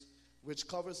which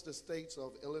covers the states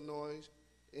of Illinois,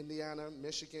 Indiana,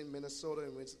 Michigan, Minnesota,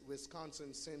 and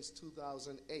Wisconsin since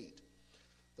 2008.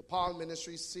 The Paul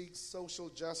Ministry seeks social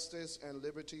justice and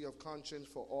liberty of conscience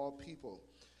for all people.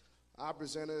 Our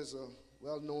presenter is a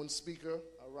well-known speaker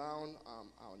around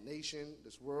our nation,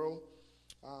 this world.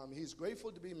 He's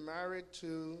grateful to be married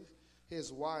to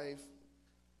his wife,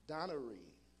 Donna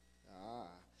Reed.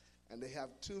 And they have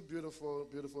two beautiful,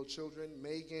 beautiful children,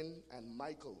 Megan and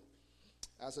Michael.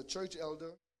 As a church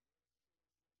elder,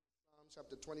 Psalm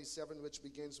chapter 27, which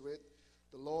begins with,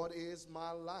 "The Lord is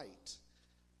my light,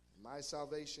 my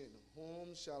salvation.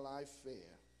 Whom shall I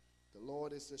fear? The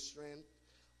Lord is the strength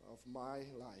of my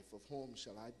life. Of whom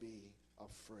shall I be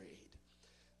afraid?"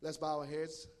 Let's bow our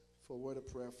heads for a word of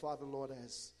prayer. Father, Lord,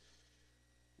 as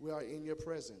we are in your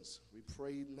presence, we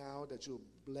pray now that you'll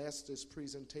bless this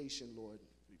presentation, Lord.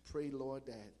 We pray, Lord,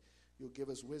 that you'll give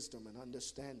us wisdom and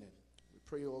understanding. We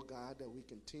pray, oh God, that we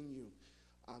continue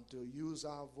to use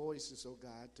our voices, oh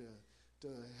God, to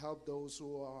help those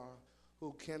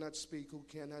who cannot speak, who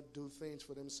cannot do things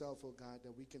for themselves, oh God,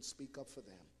 that we can speak up for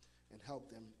them and help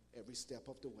them every step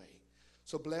of the way.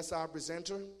 So bless our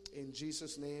presenter in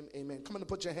Jesus' name, amen. Come on and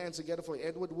put your hands together for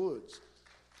Edward Woods.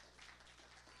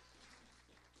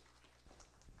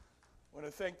 I want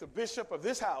to thank the bishop of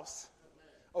this house.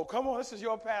 Oh, come on, this is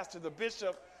your pastor, the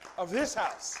bishop of this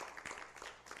house.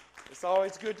 It's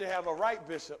always good to have a right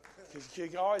bishop, because you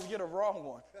can always get a wrong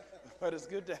one, but it's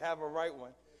good to have a right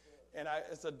one. And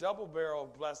it's a double-barrel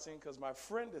blessing, because my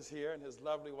friend is here and his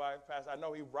lovely wife, Pastor. I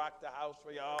know he rocked the house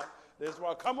for y'all.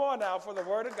 Come on now for the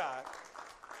word of God.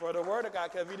 For the word of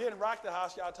God, because if he didn't rock the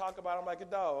house, y'all talk about him like a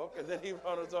dog, and then he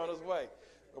was on his way.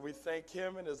 But we thank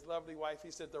him and his lovely wife.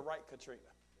 He said the right Katrina.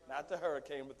 Not the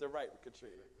hurricane, but the right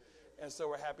Katrina. And so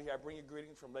we're happy here. I bring you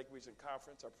greetings from Lake Region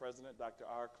Conference. Our president, Dr.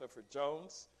 R. Clifford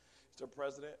Jones, is the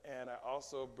president. And I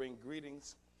also bring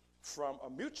greetings from a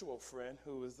mutual friend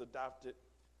who is the adopted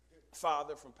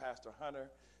father from Pastor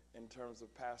Hunter, in terms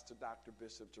of Pastor Dr.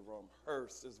 Bishop Jerome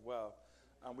Hurst as well.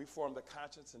 We formed the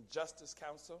Conscience and Justice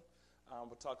Council.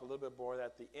 We'll talk a little bit more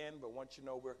at the end, but once you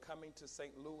know, we're coming to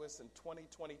St. Louis in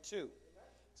 2022.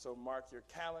 So mark your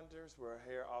calendars. We're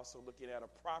here also looking at a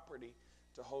property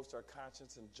to host our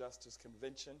Conscience and Justice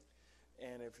Convention.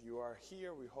 And if you are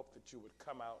here, we hope that you would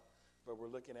come out. But we're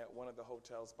looking at one of the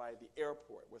hotels by the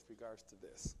airport with regards to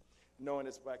this. Knowing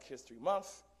it's Black History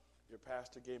Month, your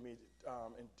pastor gave me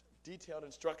detailed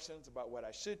instructions about what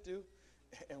I should do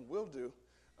and will do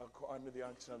under the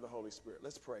unction of the Holy Spirit.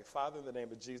 Let's pray. Father, in the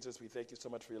name of Jesus, we thank you so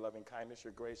much for your loving kindness,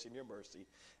 your grace, and your mercy.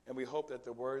 And we hope that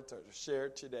the words that are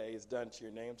shared today is done to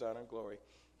your name's honor and glory.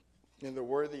 In the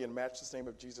worthy and matchless name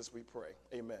of Jesus, we pray.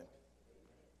 Amen.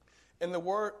 In the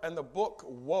book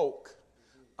Woke,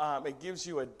 it gives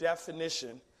you a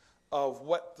definition of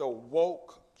what the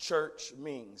woke church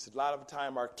means. A lot of the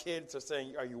time our kids are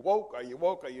saying, are you woke? Are you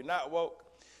woke? Are you not woke?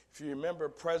 If you remember,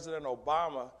 President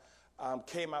Obama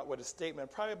came out with a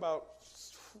statement probably about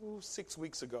 6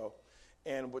 weeks ago.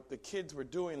 And what the kids were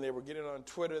doing, they were getting on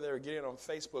Twitter, they were getting on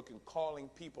Facebook and calling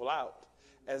people out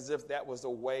as if that was a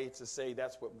way to say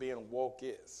that's what being woke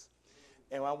is.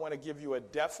 And I want to give you a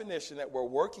definition that we're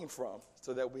working from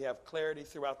so that we have clarity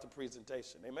throughout the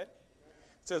presentation. Amen? It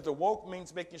says the woke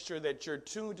means making sure that you're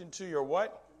tuned into your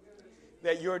what?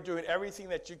 That you're doing everything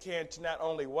that you can to not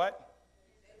only what?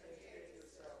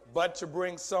 But to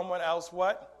bring someone else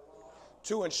what?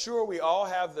 To ensure we all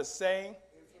have the same.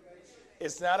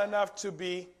 It's not enough to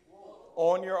be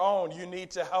on your own. You need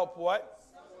to help what?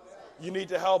 You need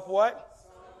to help what?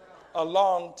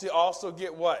 Along to also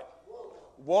get what?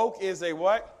 Woke is a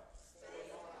what?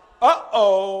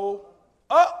 Uh-oh.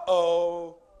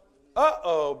 Uh-oh.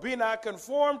 Uh-oh. Be not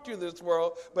conformed to this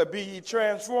world, but be ye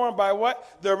transformed by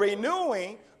what? The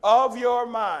renewing of your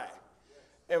mind.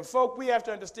 And folk, we have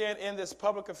to understand in this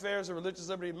public affairs and religious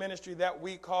liberty ministry that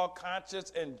we call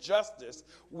conscience and justice,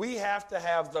 we have to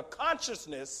have the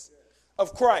consciousness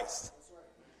of Christ.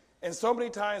 And so many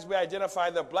times we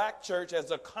identify the black church as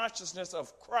the consciousness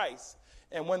of Christ.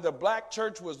 And when the black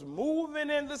church was moving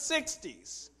in the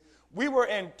 60s, we were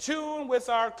in tune with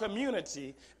our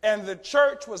community, and the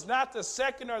church was not the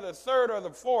second or the third or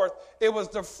the fourth. It was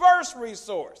the first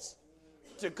resource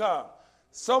to come.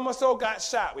 So-and-so got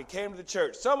shot, we came to the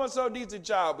church. So-and-so needs a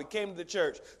job, we came to the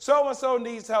church. So-and-so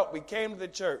needs help, we came to the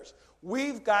church.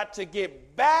 We've got to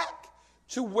get back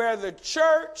to where the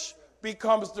church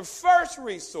becomes the first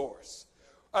resource,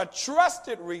 a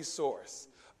trusted resource,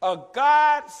 a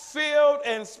God-filled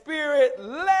and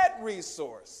Spirit-led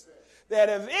resource, that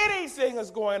if anything is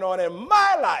going on in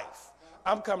my life,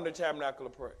 I'm coming to Tabernacle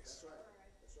of Praise.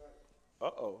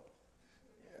 Uh-oh.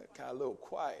 Yeah, kind of a little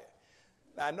quiet.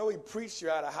 Now, I know he preached you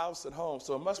out of house and home,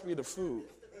 so it must be the food.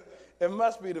 It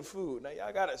must be the food. Now,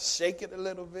 y'all got to shake it a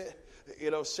little bit.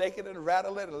 Shake it and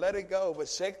rattle it and let it go. But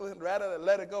shake it and rattle it and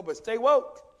let it go. But stay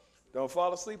woke. Don't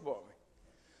fall asleep on me.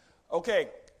 Okay,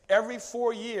 every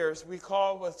 4 years, we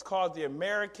call what's called the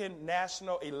American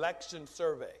National Election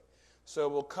Survey. So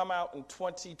it will come out in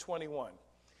 2021.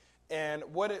 And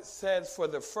what it says, for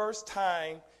the first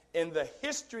time in the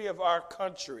history of our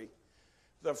country,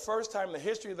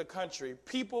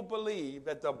 people believe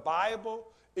that the Bible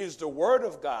is the Word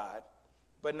of God,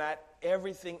 but not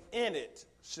everything in it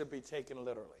should be taken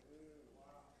literally.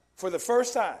 For the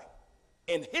first time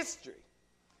in history,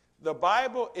 the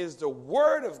Bible is the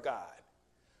Word of God,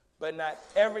 but not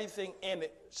everything in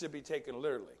it should be taken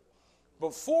literally.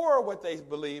 Before, what they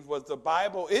believed was the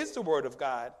Bible is the Word of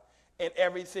God, and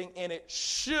everything in it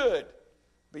should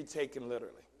be taken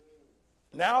literally.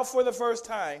 Now, for the first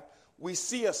time, we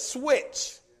see a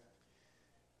switch.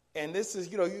 And this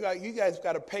is, you guys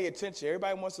got to pay attention.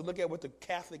 Everybody wants to look at what the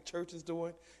Catholic Church is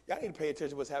doing. Y'all need to pay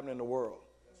attention to what's happening in the world.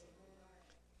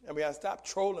 I mean, I stop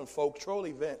trolling folk, troll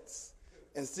events,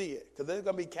 and see it. Because there's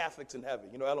going to be Catholics in heaven.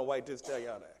 Ellen White did tell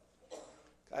y'all that.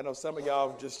 I know some of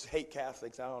y'all just hate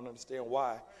Catholics. I don't understand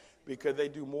why. Because they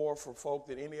do more for folk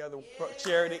than any other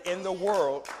charity in the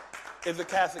world is the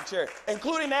Catholic charity,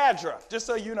 including ADRA, just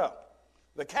so you know.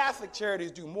 The Catholic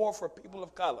charities do more for people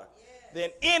of color than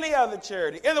any other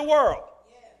charity in the world.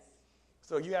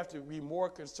 So you have to be more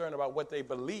concerned about what they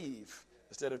believe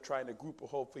instead of trying to group a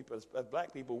whole people. As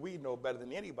black people, we know better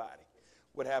than anybody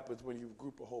what happens when you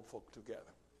group a whole folk together.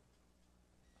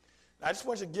 Now, I just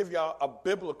want to give y'all a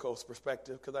biblical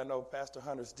perspective because I know Pastor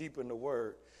Hunter's deep in the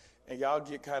Word, and y'all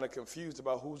get kind of confused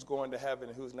about who's going to heaven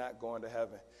and who's not going to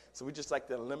heaven. So we just like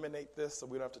to eliminate this so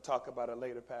we don't have to talk about it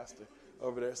later, Pastor,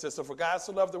 over there. It says, so for God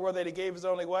so loved the world that he gave his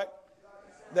only what?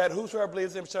 That whosoever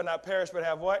believes in him shall not perish but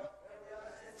have what?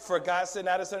 For God sent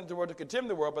not his son into the world to condemn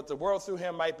the world, but the world through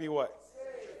him might be what?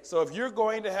 So if you're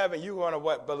going to heaven, you're going to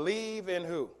what? Believe in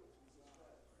who?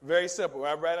 Very simple.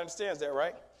 Everybody understands that,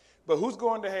 right? But who's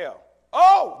going to hell?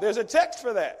 Oh, there's a text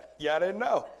for that. Y'all didn't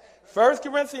know. 1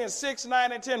 Corinthians 6,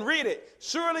 9, and 10. Read it.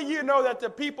 Surely you know that the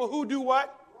people who do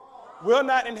what? Will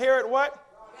not inherit what?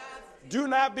 Do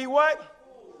not be what?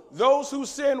 Those who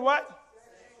sin what?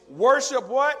 Worship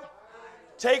what?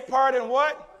 Take part in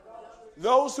what?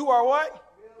 Those who are what?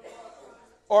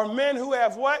 Or men who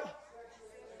have what?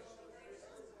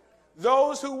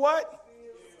 Those who what?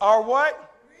 Are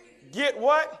what? Get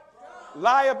what?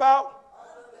 Lie about?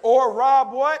 Or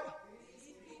rob what?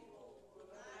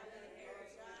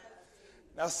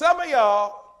 Now, some of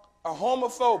y'all are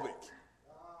homophobic.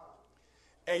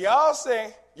 And y'all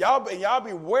say, y'all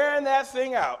be wearing that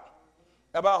thing out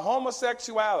about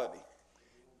homosexuality.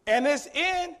 And it's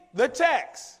in the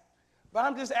text. But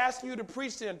I'm just asking you to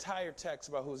preach the entire text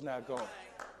about who's not going.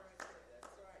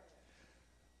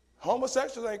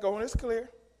 Homosexuals ain't going, it's clear.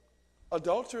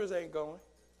 Adulterers ain't going.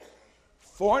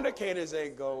 Fornicators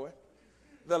ain't going.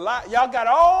 Y'all got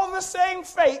all the same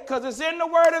fate because it's in the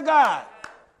Word of God.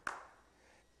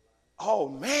 Oh,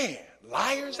 man,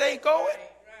 liars ain't going.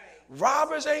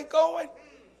 Robbers ain't going.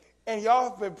 And y'all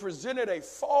have been presented a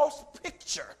false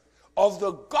picture of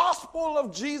the gospel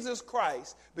of Jesus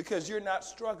Christ because you're not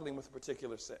struggling with a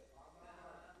particular sin.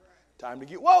 Time to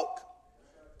get woke.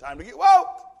 Time to get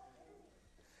woke.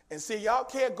 And see, y'all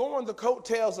can't go on the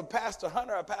coattails of Pastor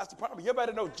Hunter or Pastor Palmer. You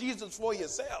better know Jesus for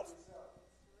yourself.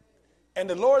 And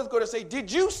the Lord is going to say,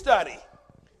 did you study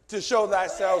to show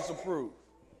thyself approved?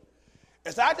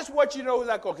 And so I just want you to know,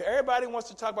 like, okay, everybody wants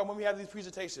to talk about when we have these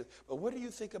presentations, but what do you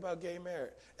think about gay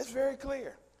marriage? It's very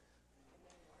clear.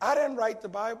 I didn't write the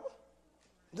Bible.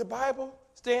 The Bible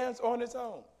stands on its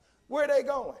own. Where are they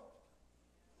going?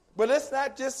 But let's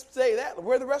not just say that.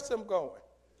 Where are the rest of them going?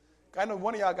 I know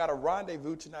one of y'all got a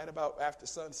rendezvous tonight about after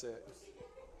sunset.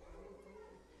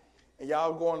 And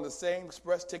y'all go on the same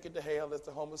express ticket to hell as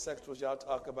the homosexuals y'all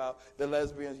talk about, the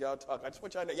lesbians y'all talk. I just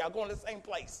want y'all to know, y'all going to the same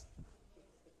place.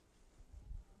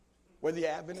 Whether you're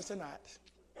Adventist or not,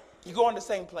 you go in the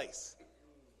same place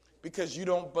because you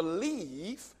don't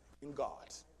believe in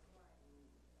God.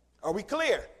 Are we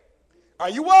clear? Are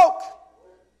you woke?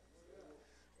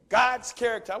 God's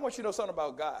character. I want you to know something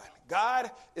about God.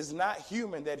 God is not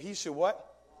human that he should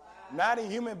what? Not a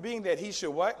human being that he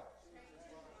should what?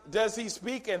 Does he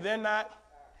speak and then not?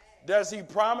 Does he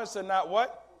promise and not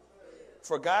what?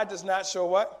 For God does not show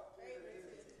what?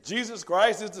 Jesus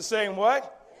Christ is the same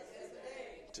what?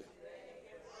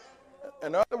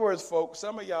 In other words, folks,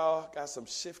 some of y'all got some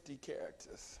shifty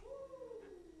characters.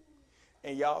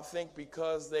 And y'all think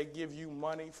because they give you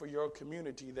money for your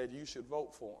community that you should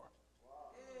vote for them.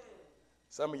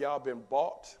 Some of y'all been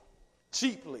bought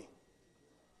cheaply.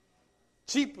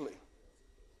 Cheaply.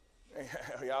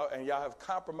 And y'all have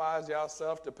compromised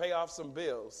yourself to pay off some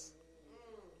bills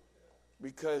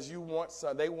because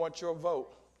they want your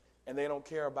vote and they don't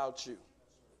care about you.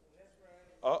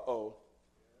 Uh-oh.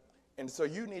 And so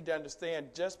you need to understand,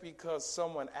 just because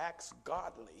someone acts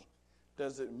godly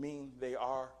doesn't mean they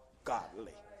are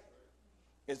godly.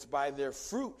 It's by their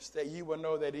fruits that you will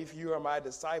know that if you are my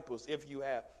disciples, if you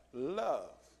have love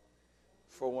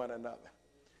for one another.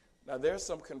 Now, there's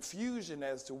some confusion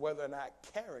as to whether or not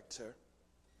character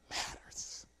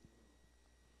matters.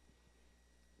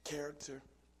 Character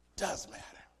does matter.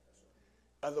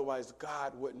 Otherwise,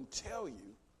 God wouldn't tell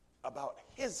you about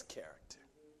his character.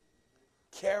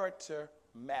 Character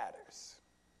matters.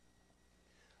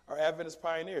 Our Adventist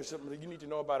pioneers, something you need to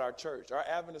know about our church. Our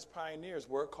Adventist pioneers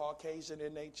were Caucasian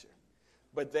in nature,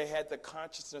 but they had the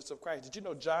consciousness of Christ. Did you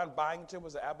know John Byington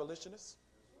was an abolitionist?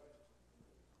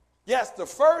 Yes, the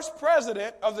first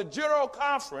president of the General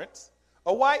Conference,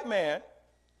 a white man,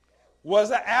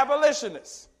 was an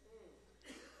abolitionist.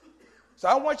 So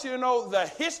I want you to know the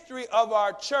history of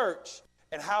our church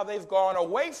and how they've gone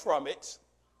away from it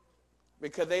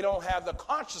because they don't have the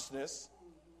consciousness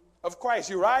of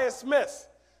Christ. Uriah Smith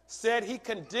said he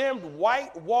condemned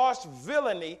whitewashed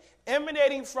villainy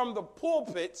emanating from the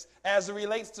pulpits as it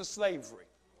relates to slavery.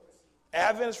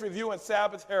 Adventist Review and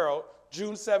Sabbath Herald,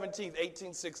 June 17,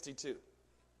 1862.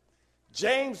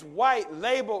 James White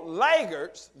labeled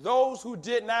laggards those who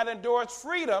did not endorse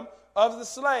freedom of the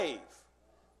slave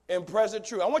in Present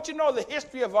Truth. I want you to know the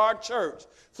history of our church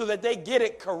so that they get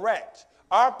it correct.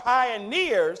 Our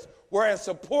pioneers were in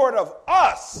support of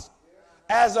us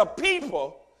as a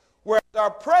people, whereas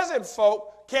our present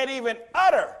folk can't even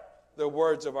utter the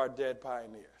words of our dead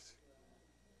pioneers.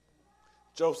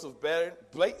 Joseph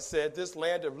Blake said, "This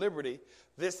land of liberty,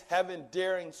 this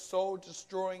heaven-daring,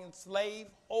 soul-destroying,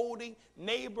 slave-holding,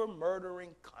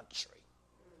 neighbor-murdering country."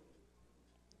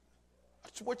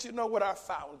 I want you to know what our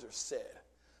founders said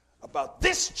about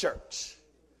this church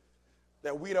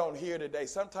that we don't hear today.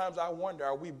 Sometimes I wonder,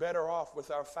 are we better off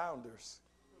with our founders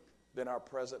than our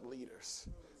present leaders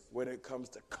when it comes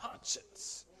to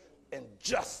conscience and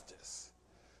justice?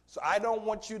 So I don't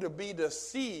want you to be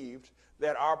deceived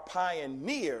that our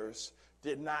pioneers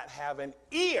did not have an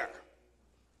ear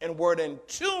and were in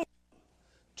tune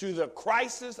to the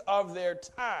crisis of their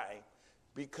time,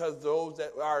 because those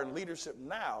that are in leadership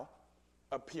now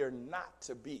appear not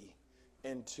to be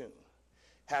in tune.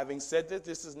 Having said that,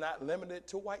 this is not limited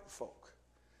to white folk.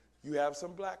 You have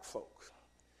some black folk,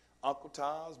 Uncle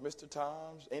Toms, Mr.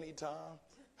 Toms, any Tom,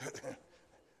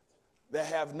 that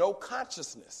have no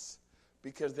consciousness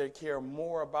because they care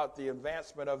more about the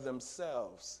advancement of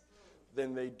themselves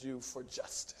than they do for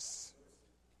justice.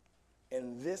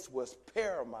 And this was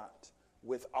paramount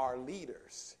with our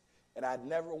leaders. And I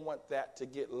never want that to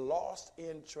get lost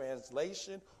in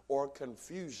translation or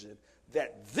confusion,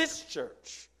 that this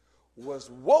church was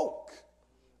woke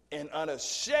and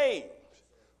unashamed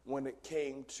when it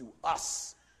came to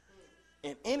us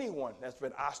and anyone that's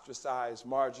been ostracized,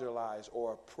 marginalized,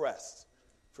 or oppressed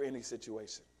for any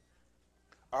situation.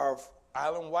 Our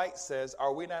Ellen White says,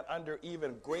 "Are we not under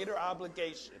even greater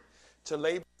obligation to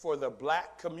labor for the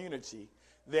black community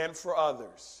than for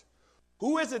others?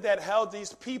 Who is it that held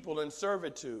these people in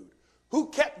servitude? Who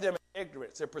kept them in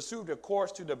ignorance and pursued a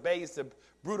course to debase and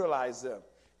brutalize them?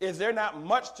 Is there not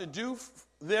much to do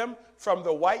them from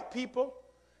the white people?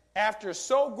 After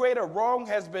so great a wrong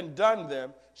has been done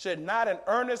them, should not an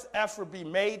earnest effort be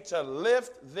made to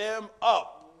lift them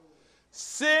up?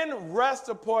 Sin rests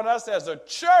upon us as a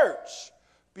church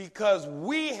because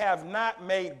we have not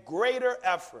made greater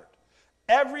effort.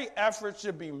 Every effort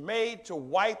should be made to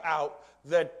wipe out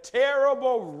the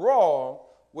terrible wrong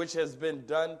which has been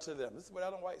done to them." This is what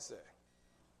Ellen White said.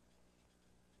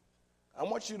 I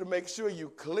want you to make sure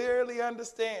you clearly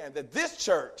understand that this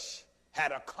church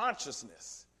had a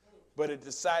consciousness, but it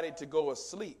decided to go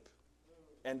asleep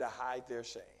and to hide their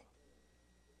shame.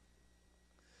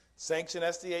 Sanction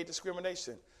SDA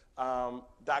discrimination.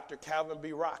 Dr. Calvin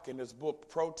B. Rock, in his book,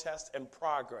 Protest and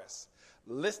Progress,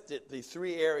 listed the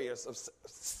three areas of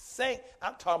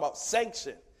I'm talking about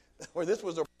sanction, where this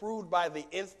was approved by the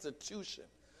institution.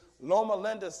 Loma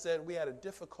Linda said we had a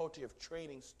difficulty of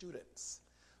training students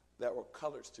that were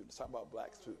colored students, talking about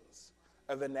black students,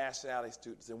 of the nationality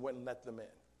students, and wouldn't let them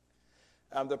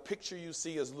in. The picture you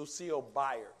see is Lucille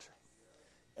Byard.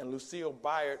 And Lucille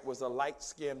Byard was a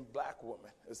light-skinned black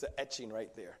woman. It's an etching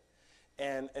right there.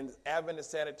 And in Adventist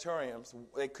sanatoriums,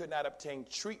 they could not obtain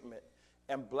treatment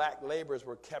and black laborers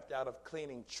were kept out of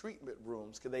cleaning treatment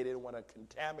rooms because they didn't want to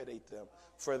contaminate them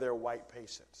for their white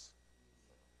patients.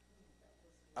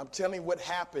 I'm telling you what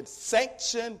happened.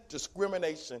 Sanctioned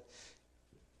discrimination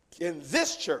in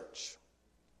this church.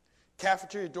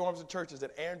 Cafeteria, dorms, and churches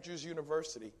at Andrews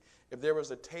University, if there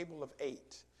was a table of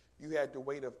 8, you had to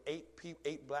wait of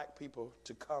 8 black people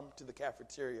to come to the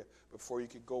cafeteria before you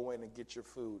could go in and get your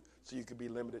food, so you could be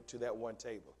limited to that one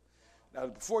table. Now,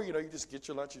 before you know, you just get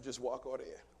your lunch, you just walk on in.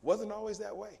 Wasn't always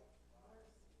that way.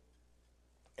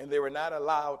 And they were not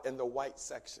allowed in the white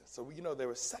section. So, there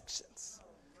were sections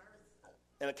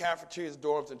in the cafeterias,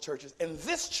 dorms, and churches. In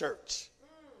this church,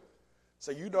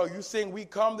 so you think we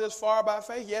come this far by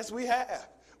faith? Yes, we have.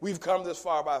 We've come this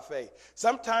far by faith.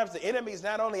 Sometimes the enemy is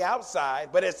not only outside,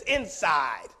 but it's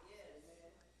inside.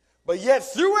 But yet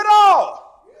through it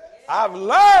all, I've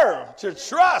learned to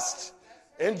trust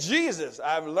in Jesus.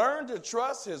 I've learned to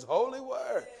trust his holy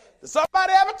word. Does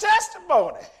somebody have a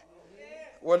testimony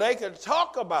where they can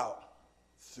talk about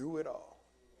through it all?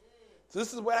 So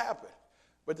this is what happened.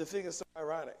 But the thing that's so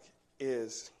ironic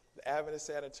is the Adventist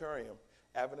Sanitarium,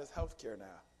 Adventist Healthcare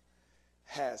now,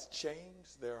 has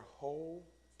changed their whole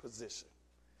position.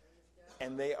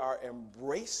 And they are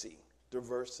embracing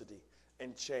diversity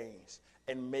and change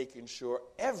and making sure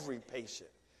every patient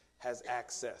has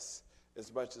access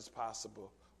as much as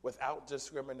possible without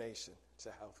discrimination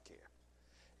to health care.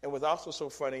 And what's also so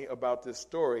funny about this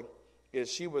story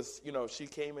is she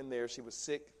came in there, she was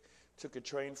sick, took a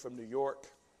train from New York,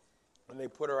 and they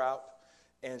put her out,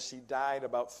 and she died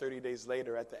about 30 days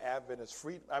later at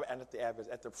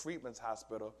the Freedman's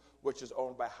Hospital, which is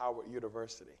owned by Howard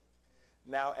University.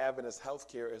 Now Adventist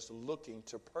Healthcare is looking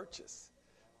to purchase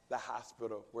the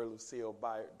hospital where Lucille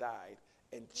Byard died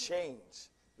and change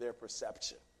their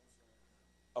perception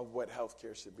of what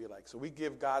healthcare should be like. So we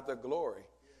give God the glory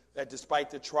that despite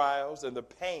the trials and the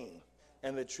pain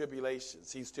and the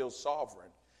tribulations, he's still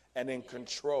sovereign and in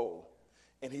control.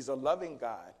 And he's a loving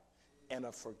God and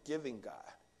a forgiving God.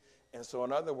 And so,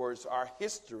 in other words, our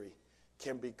history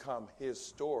can become his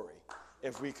story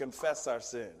if we confess our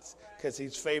sins, because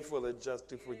he's faithful and just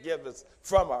to forgive us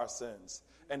from our sins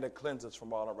and to cleanse us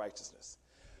from all unrighteousness.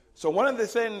 So one of the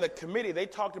things in the committee, they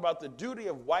talked about the duty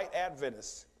of white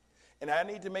Adventists. And I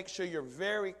need to make sure you're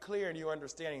very clear in your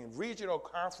understanding. Regional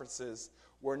conferences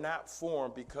were not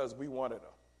formed because we wanted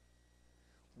them.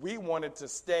 We wanted to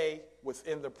stay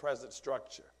within the present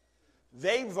structure.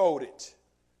 They voted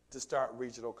to start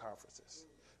regional conferences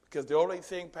because the only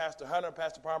thing Pastor Hunter and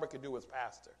Pastor Palmer could do was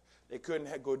pastor. They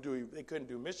couldn't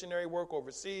do missionary work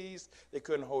overseas. They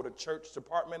couldn't hold a church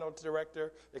departmental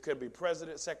director. They couldn't be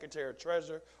president, secretary, or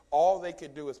treasurer. All they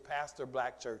could do is pastor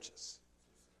black churches.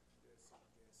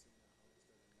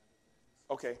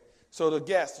 Okay, so the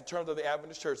guests, in terms of the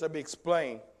Adventist church, let me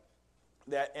explain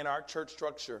that in our church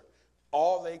structure,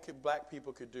 all black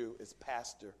people could do is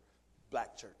pastor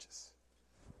black churches.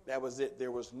 That was it.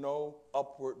 There was no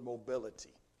upward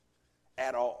mobility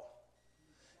at all.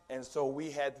 And so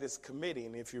we had this committee,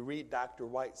 and if you read Dr.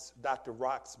 Rock's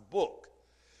book,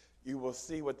 you will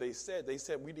see what they said. They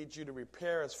said, we need you to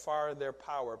repair as far as their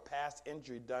power past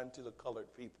injury done to the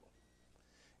colored people.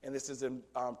 And this is in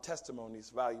Testimonies,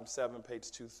 Volume 7,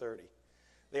 page 230.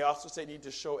 They also said you need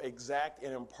to show exact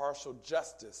and impartial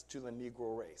justice to the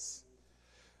Negro race.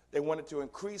 They wanted to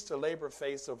increase the labor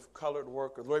force of colored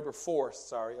workers.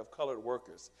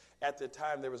 At the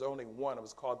time, there was only one. It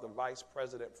was called the Vice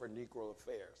President for Negro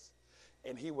Affairs.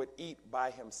 And he would eat by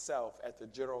himself at the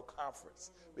General Conference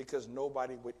because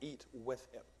nobody would eat with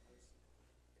him.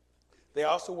 They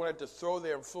also wanted to throw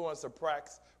their influence of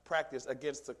practice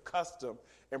against the custom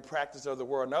and practice of the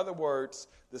world. In other words,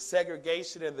 the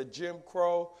segregation and the Jim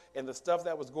Crow and the stuff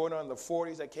that was going on in the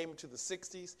 40s that came into the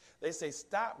 60s, they say,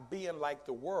 stop being like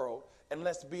the world and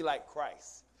let's be like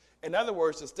Christ. In other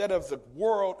words, instead of the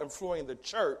world influencing the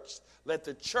church, let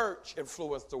the church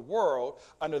influence the world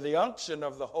under the unction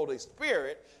of the Holy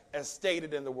Spirit as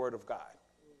stated in the Word of God.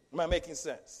 Am I making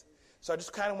sense? So I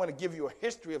just kind of want to give you a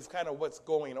history of kind of what's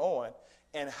going on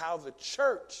and how the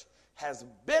church has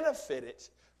benefited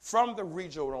from the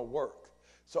regional work.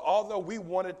 So although we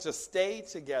wanted to stay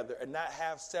together and not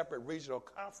have separate regional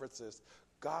conferences,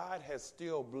 God has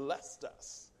still blessed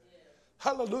us. Yeah.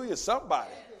 Hallelujah,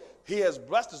 somebody. He has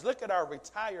blessed us. Look at our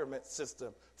retirement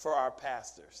system for our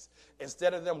pastors.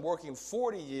 Instead of them working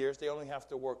 40 years, they only have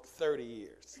to work 30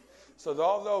 years. So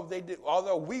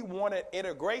although we wanted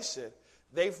integration,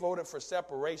 they voted for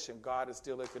separation. God is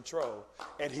still in control,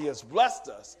 and he has blessed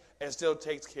us and still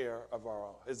takes care of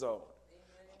his own.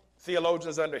 Amen.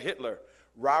 Theologians under Hitler,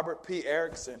 Robert P.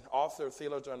 Erickson, author of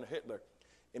Theologians under Hitler,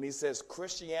 And he says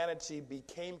Christianity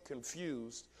became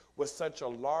confused with such a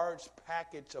large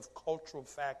package of cultural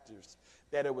factors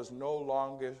that it was no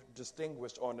longer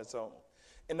distinguished on its own.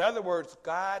 In other words,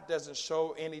 God doesn't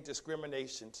show any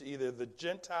discrimination to either the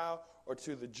Gentile or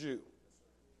to the Jew.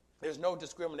 There's no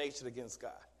discrimination against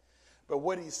God. But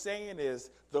what he's saying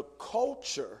is the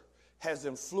culture has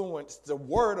influenced the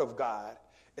Word of God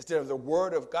instead of the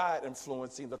Word of God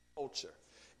influencing the culture.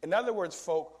 In other words,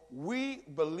 folk, we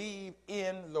believe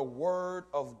in the Word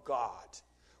of God.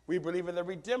 We believe in the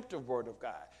redemptive Word of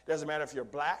God. Doesn't matter if you're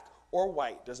black or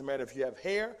white. Doesn't matter if you have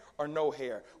hair or no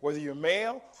hair. Whether you're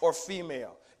male or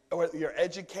female. Or your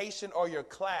education or your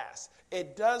class.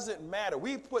 It doesn't matter.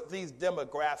 We put these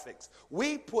demographics.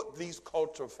 We put these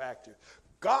cultural factors.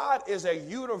 God is a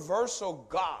universal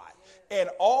God. And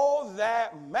all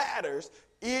that matters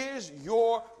is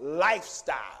your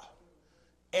lifestyle.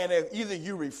 And if either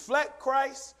you reflect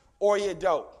Christ or you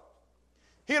don't.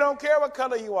 He don't care what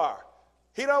color you are.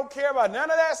 He don't care about none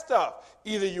of that stuff.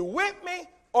 Either you with me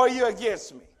or you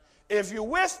against me. If you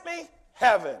with me,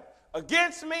 heaven.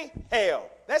 Against me, hell.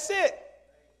 That's it.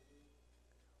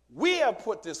 We have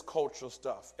put this cultural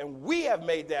stuff, and we have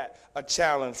made that a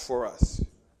challenge for us.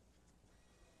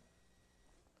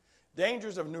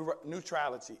 Dangers of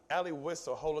neutrality. Elie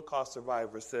Wiesel, Holocaust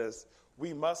survivor, says,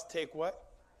 we must take what?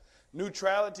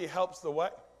 Neutrality helps the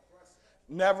what?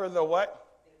 Never the what?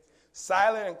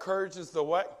 Silent encourages the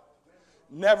what?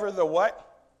 Never the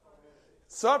what?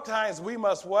 Sometimes we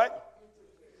must what?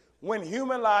 When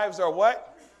human lives are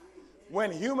what? When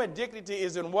human dignity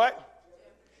is in what?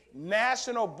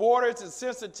 National borders and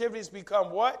sensitivities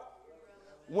become what?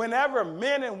 Whenever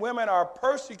men and women are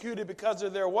persecuted because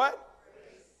of their what?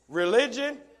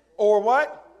 Religion or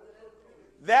what?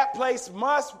 That place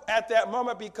must at that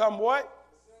moment become what?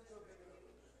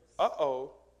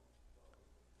 Uh-oh.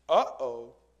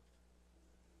 Uh-oh.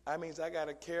 That means I got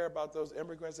to care about those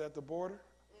immigrants at the border?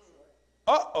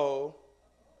 Uh-oh.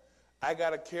 I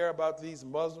got to care about these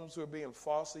Muslims who are being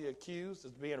falsely accused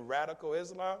as being radical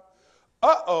Islam?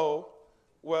 Uh-oh.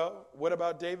 Well, what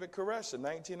about David Koresh in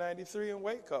 1993 in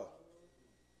Waco?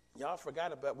 Y'all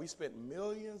forgot about we spent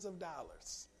millions of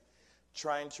dollars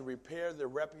trying to repair the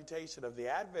reputation of the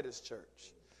Adventist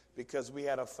church because we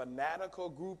had a fanatical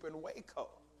group in Waco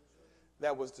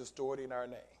that was distorting our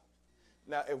name.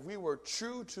 Now, if we were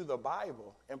true to the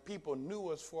Bible and people knew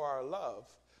us for our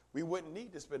love, we wouldn't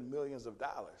need to spend millions of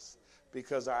dollars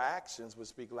because our actions would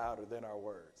speak louder than our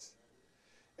words.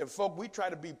 And folk, we try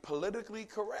to be politically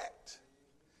correct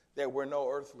that we're no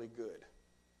earthly good.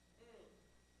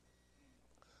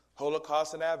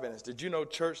 Holocaust and Adventists. Did you know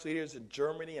church leaders in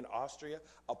Germany and Austria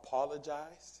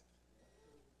apologized?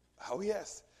 Oh,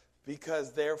 yes.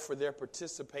 Because they're for their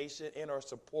participation in or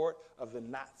support of the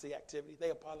Nazi activity.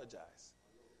 They apologized.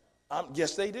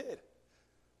 Yes, they did.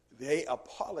 They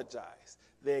apologized.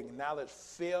 They acknowledged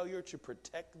failure to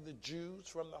protect the Jews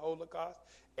from the Holocaust,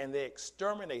 and they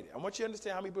exterminated. I want you to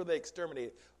understand how many people they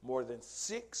exterminated. More than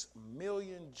 6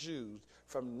 million Jews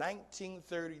from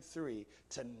 1933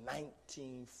 to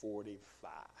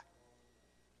 1945.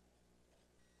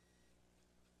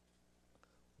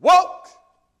 Woke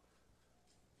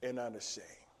and unashamed.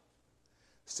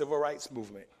 Civil rights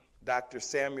movement. Dr.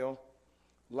 Samuel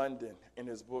London, in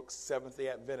his book Seventh-day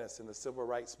Adventists and the Civil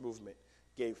Rights Movement,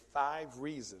 gave 5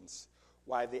 reasons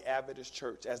why the Adventist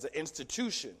Church as an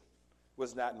institution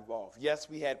was not involved. Yes,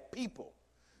 we had people,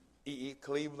 E.E.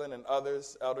 Cleveland and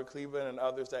others, Elder Cleveland and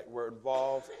others that were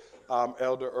involved,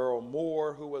 Elder Earl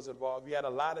Moore who was involved. You had a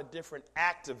lot of different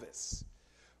activists,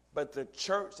 but the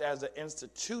church as an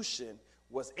institution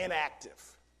was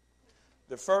inactive.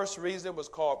 The first reason was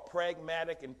called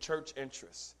pragmatic and church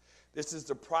interest. This is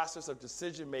the process of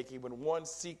decision-making when one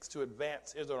seeks to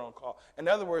advance his or her own cause. In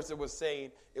other words, it was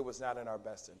saying it was not in our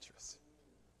best interest.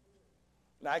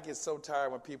 Now, I get so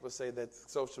tired when people say that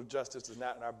social justice is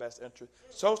not in our best interest.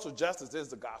 Social justice is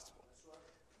the gospel.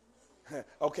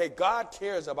 Okay, God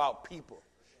cares about people.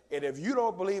 And if you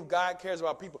don't believe God cares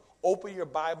about people, open your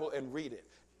Bible and read it.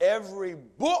 Every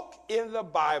book in the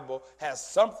Bible has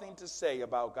something to say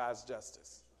about God's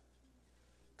justice.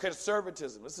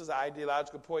 Conservatism, this is an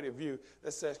ideological point of view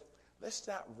that says, let's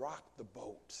not rock the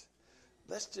boat.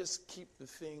 Let's just keep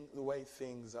the way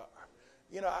things are.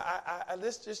 You know,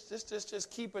 let's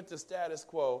just keep it the status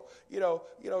quo. You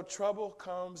know, trouble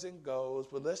comes and goes,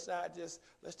 but let's just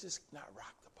not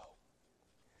rock the boat.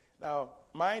 Now,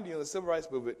 mind you, in the civil rights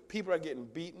movement, people are getting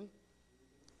beaten,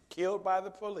 killed by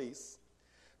the police,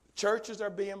 churches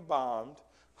are being bombed,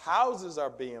 houses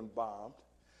are being bombed.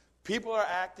 People are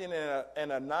acting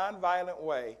in a nonviolent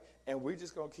way, and we're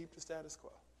just going to keep the status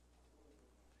quo.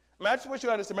 I just want you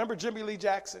to understand. Remember Jimmy Lee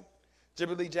Jackson?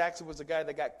 Jimmy Lee Jackson was the guy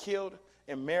that got killed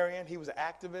in Marion. He was an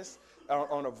activist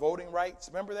on a voting rights.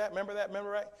 Remember that? Remember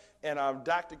right? And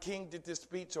Dr. King did this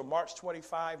speech on March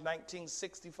 25,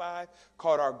 1965,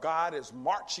 called Our God is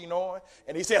Marching On.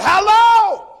 And he said, how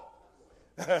long?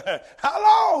 How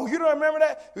long? You don't remember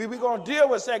that? We're going to deal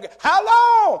with second. How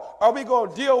long are we going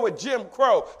to deal with Jim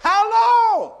Crow? How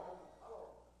long?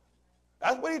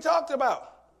 That's what he talked about.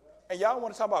 And y'all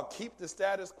want to talk about keep the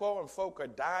status quo and folk are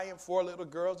dying. 4 little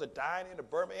girls are dying in the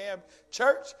Birmingham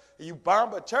church. And you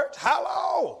bomb a church? How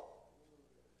long?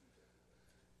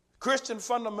 Christian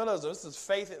fundamentalism, this is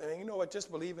faith. And you know what?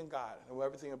 Just believe in God and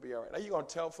everything will be all right. Now you're going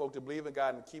to tell folk to believe in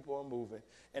God and keep on moving.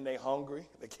 And they're hungry.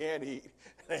 They can't eat.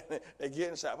 They're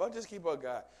getting shot. Well, just keep on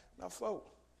God. Now, folk,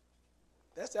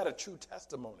 that's not a true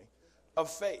testimony of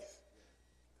faith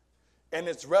and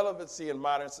its relevancy in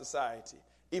modern society.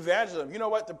 Evangelism, you know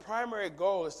what? The primary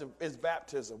goal is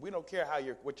baptism. We don't care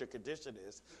what your condition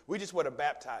is. We just want to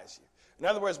baptize you. In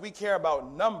other words, we care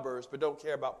about numbers but don't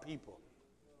care about people.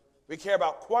 We care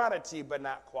about quantity but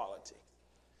not quality.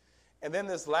 And then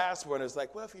this last one is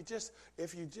like, well,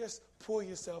 if you just pull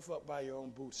yourself up by your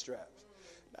own bootstraps.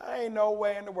 Now, ain't no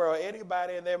way in the world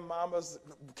anybody in their mamas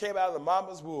came out of the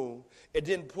mama's womb and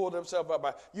didn't pull themselves up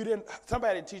by.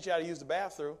 Somebody didn't teach you how to use the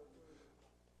bathroom.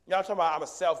 Y'all talking about I'm a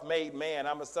self-made man,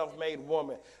 I'm a self-made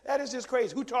woman. That is just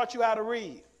crazy. Who taught you how to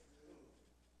read?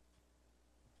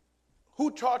 Who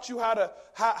taught you how to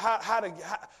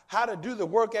do the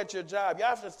work at your job? You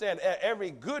have to understand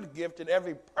every good gift and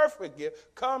every perfect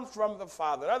gift comes from the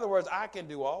Father. In other words, I can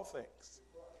do all things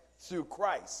through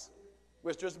Christ.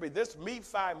 Which just to be this me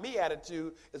find me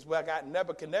attitude is what I got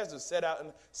Nebuchadnezzar set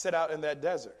out in that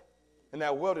desert, in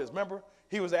that wilderness. Remember?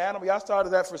 He was an animal. Y'all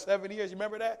started that for 7 years. You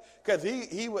remember that? Because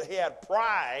he had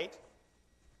pride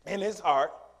in his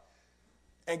heart.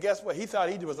 And guess what? He thought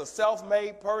he was a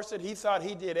self-made person. He thought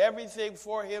he did everything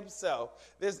for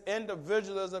himself. This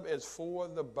individualism is for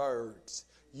the birds.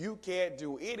 You can't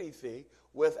do anything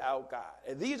without God.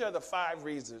 And these are the 5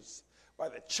 reasons why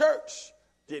the church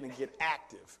didn't get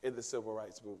active in the civil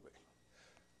rights movement.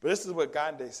 But this is what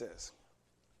Gandhi says.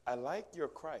 I like your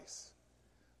Christ.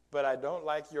 But I don't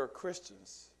like your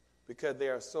Christians because they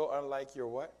are so unlike your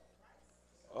what?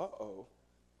 Uh-oh.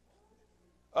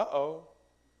 Uh-oh.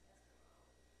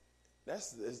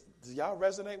 Do y'all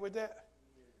resonate with that?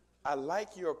 I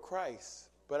like your Christ,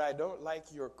 but I don't like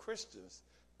your Christians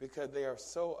because they are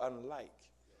so unlike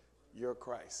your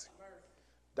Christ.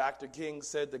 Dr. King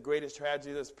said the greatest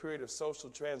tragedy of this period of social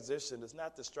transition is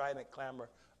not the strident clamor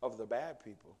of the bad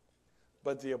people,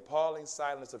 but the appalling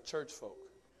silence of church folk.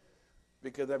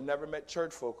 Because I've never met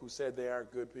church folk who said they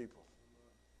aren't good people.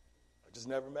 I just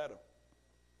never met them.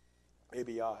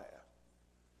 Maybe y'all have.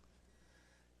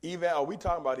 Are we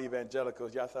talking about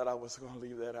evangelicals? Y'all thought I was going to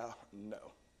leave that out? No.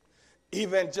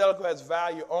 Evangelical has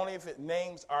value only if it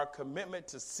names our commitment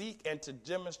to seek and to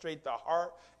demonstrate the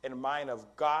heart and mind of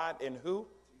God and who?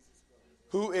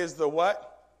 Who is the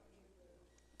what?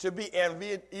 To be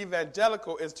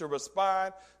evangelical is to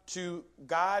respond to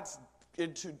God's,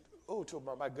 to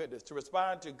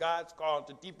respond to God's call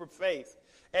to deeper faith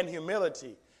and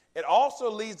humility. It also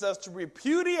leads us to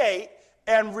repudiate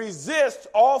and resist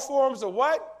all forms of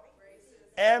what?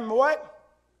 And what?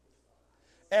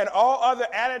 And all other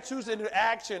attitudes and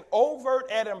action, overt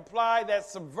and implied, that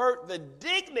subvert the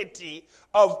dignity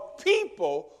of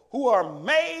people who are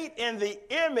made in the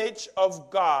image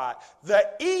of God. The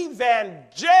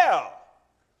evangel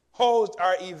holds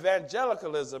our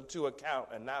evangelicalism to account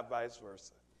and not vice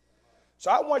versa. So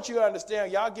I want you to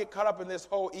understand, y'all get caught up in this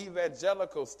whole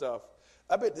evangelical stuff.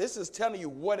 I bet this is telling you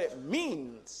what it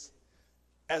means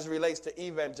as it relates to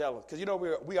evangelical. Because you know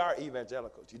we are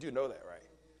evangelicals. You do know that, right?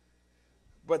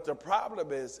 But the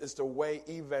problem is the way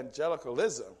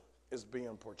evangelicalism is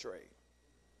being portrayed.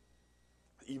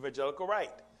 Evangelical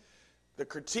right. The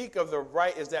critique of the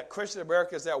right is that Christian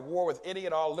America is at war with any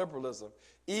and all liberalism.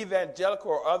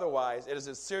 Evangelical or otherwise, it is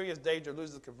in serious danger of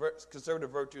losing conservative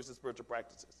virtues and spiritual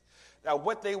practices. Now,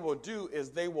 what they will do is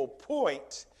they will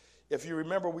point, if you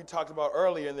remember we talked about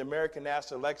earlier in the American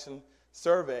National Election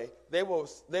Survey, they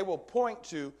will point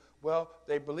to, well,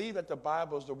 they believe that the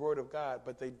Bible is the Word of God,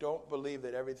 but they don't believe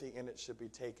that everything in it should be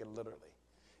taken literally.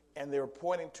 And they're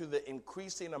pointing to the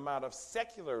increasing amount of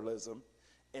secularism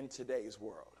in today's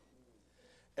world.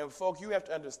 And, folks, you have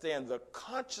to understand the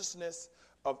consciousness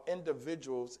of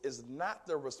individuals is not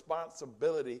the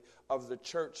responsibility of the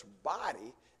church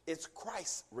body. It's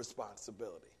Christ's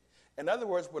responsibility. In other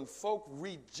words, when folk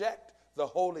reject the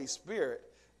Holy Spirit,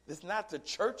 it's not the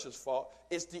church's fault.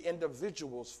 It's the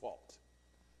individual's fault.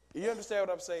 You understand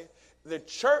what I'm saying? The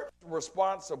church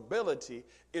responsibility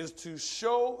is to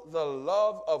show the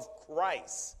love of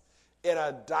Christ in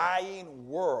a dying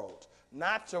world,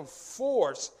 not to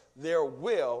force their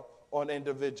will on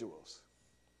individuals.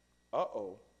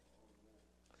 Uh-oh.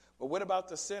 But what about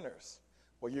the sinners?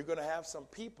 Well, you're going to have some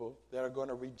people that are going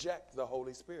to reject the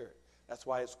Holy Spirit. That's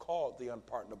why it's called the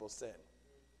unpardonable sin.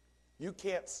 You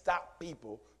can't stop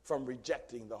people from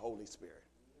rejecting the Holy Spirit.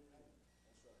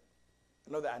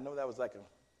 I know that was like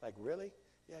really?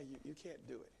 Yeah, you can't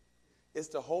do it. It's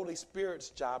the Holy Spirit's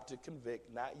job to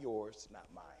convict, not yours, not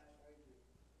mine.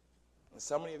 And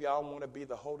so many of y'all want to be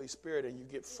the Holy Spirit, and you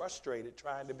get frustrated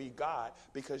trying to be God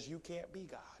because you can't be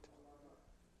God.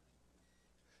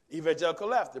 Evangelical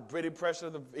left, the British pressure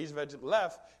of the evangelical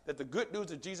left, that the good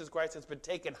news of Jesus Christ has been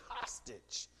taken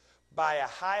hostage by a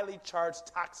highly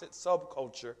charged toxic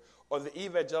subculture, or the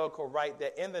evangelical right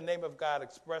that in the name of God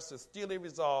expresses steely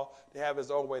resolve to have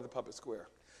his own way in the public square.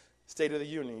 State of the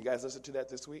Union, you guys listened to that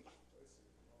this week?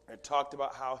 It talked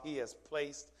about how he has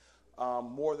placed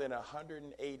more than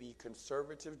 180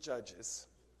 conservative judges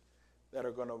that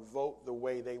are going to vote the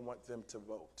way they want them to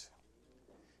vote.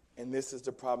 And this is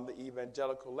the problem the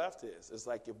evangelical left is. It's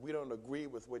like, if we don't agree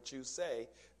with what you say,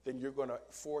 then you're going to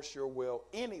force your will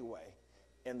anyway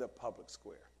in the public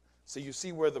square. So you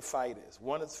see where the fight is.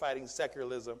 One is fighting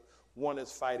secularism. One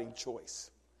is fighting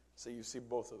choice. So you see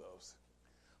both of those.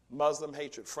 Muslim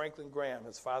hatred. Franklin Graham,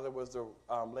 his father was the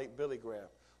late Billy Graham.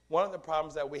 One of the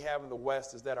problems that we have in the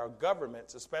West is that our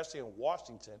governments, especially in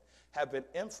Washington, have been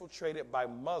infiltrated by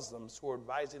Muslims who are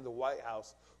advising the White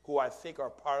House, who I think are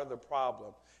part of the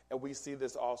problem. And we see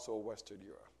this also in Western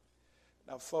Europe.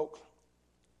 Now, folk,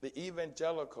 the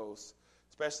evangelicals,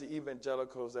 especially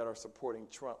evangelicals that are supporting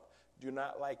Trump, do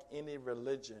not like any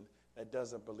religion that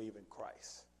doesn't believe in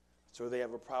Christ. So they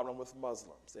have a problem with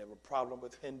Muslims. They have a problem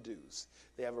with Hindus.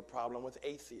 They have a problem with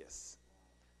atheists.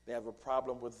 They have a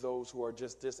problem with those who are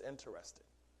just disinterested.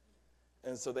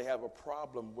 And so they have a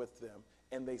problem with them,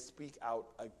 and they speak out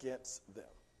against them.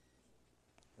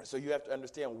 And so you have to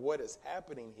understand what is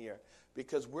happening here,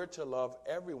 because we're to love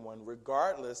everyone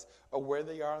regardless of where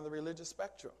they are on the religious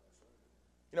spectrum.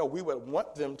 You know, we would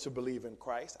want them to believe in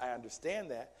Christ. I understand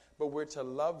that. But we're to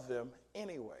love them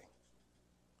anyway.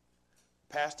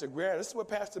 Pastor Graham, this is what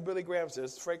Pastor Billy Graham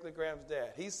says, Franklin Graham's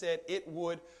dad. He said it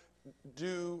would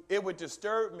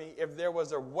disturb me if there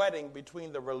was a wedding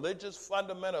between the religious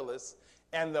fundamentalists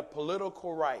and the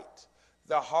political right.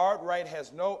 The hard right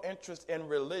has no interest in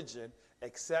religion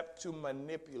except to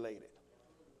manipulate it.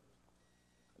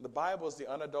 The Bible is the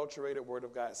unadulterated word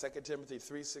of God. 2 Timothy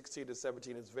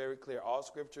 3:16-17 is very clear. All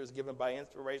scripture is given by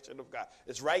inspiration of God.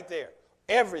 It's right there.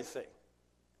 Everything.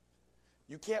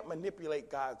 You can't manipulate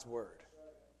God's word.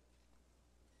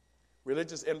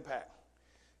 Religious impact.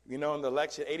 You know, in the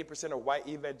election, 80% of white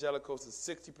evangelicals and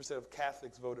 60% of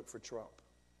Catholics voted for Trump.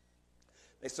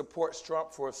 They support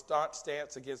Trump for a staunch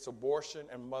stance against abortion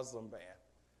and Muslim ban.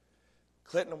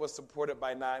 Clinton was supported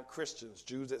by non-Christians,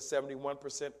 Jews at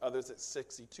 71%, others at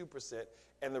 62%,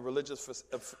 and the religious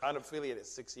unaffiliated at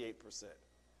 68%.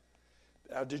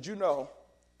 Now, did you know,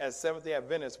 as Seventh-day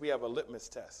Adventists, we have a litmus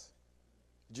test?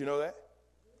 Did you know that?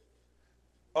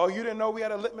 Oh, you didn't know we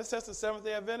had a litmus test as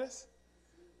Seventh-day Adventists?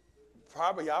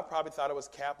 Y'all probably thought it was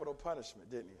capital punishment,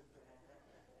 didn't you?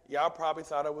 Y'all probably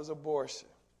thought it was abortion.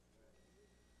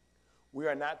 We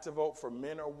are not to vote for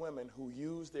men or women who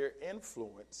use their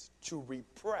influence to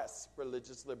repress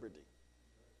religious liberty.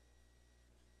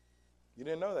 You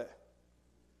didn't know that?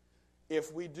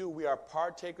 If we do, we are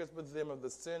partakers with them of the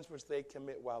sins which they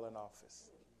commit while in office.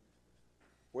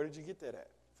 Where did you get that at?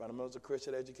 Fundamentals of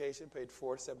Christian Education, page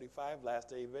 475. Last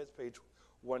Day Events, page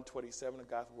 127. And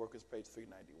Gospel Workers, page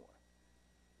 391.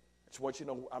 I just want you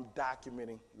to know I'm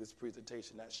documenting this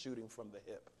presentation, not shooting from the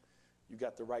hip. You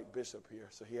got the right bishop here,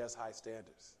 so he has high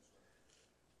standards.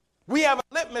 We have a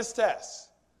litmus test.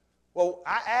 Well,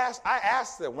 I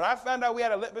asked them. When I found out we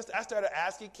had a litmus test, I started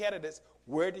asking candidates,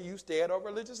 where do you stand on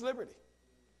religious liberty?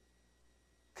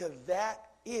 Because that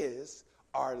is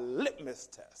our litmus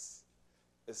test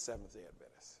as Seventh-day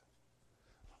Adventists.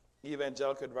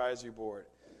 Evangelical Advisory Board.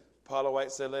 Paula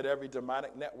White said, let every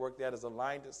demonic network that has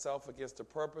aligned itself against the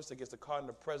purpose, against the calling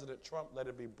of President Trump, let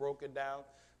it be broken down.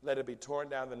 Let it be torn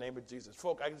down in the name of Jesus.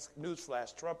 Folks,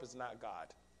 newsflash, Trump is not God.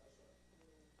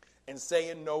 And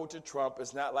saying no to Trump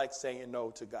is not like saying no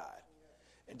to God.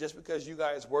 And just because you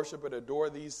guys worship and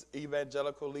adore these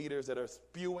evangelical leaders that are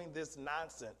spewing this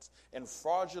nonsense and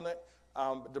fraudulent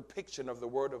depiction of the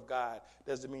Word of God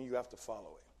doesn't mean you have to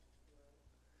follow it.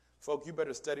 Folks, you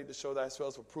better study to show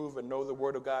thyself approved and know the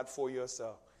Word of God for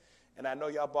yourself. And I know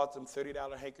y'all bought them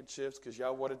 $30 handkerchiefs because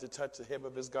y'all wanted to touch the hem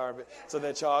of his garment so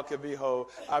that y'all could be whole.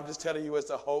 I'm just telling you, it's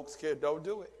a hoax, kid. Don't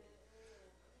do it.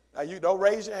 Now, you don't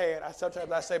raise your hand.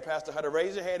 Sometimes I say, Pastor Hunter,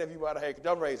 raise your hand if you bought a handkerchief.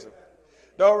 Don't raise them.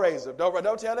 Don't raise them.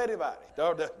 Don't tell anybody.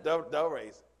 Don't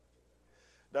raise it.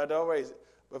 No, don't raise it.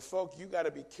 But, folks, you got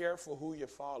to be careful who you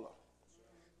follow.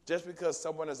 Just because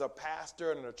someone is a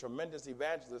pastor and a tremendous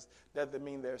evangelist doesn't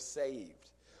mean they're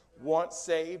saved. Once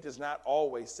saved is not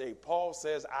always saved. Paul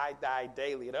says, I die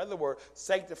daily. In other words,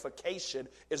 sanctification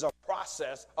is a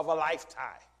process of a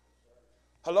lifetime.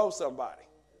 Hello, somebody.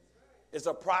 It's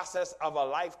a process of a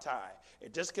lifetime.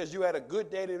 And just because you had a good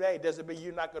day today doesn't mean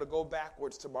you're not going to go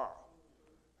backwards tomorrow.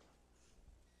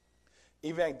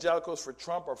 Evangelicals for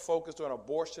Trump are focused on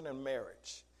abortion and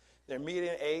marriage. Their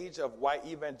median age of white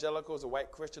evangelicals, or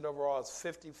white Christian overall, is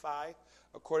 55,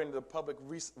 according to the Public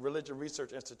Religion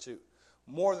Research Institute.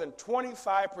 More than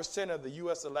 25% of the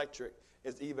U.S. electorate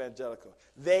is evangelical.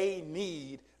 They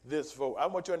need this vote. I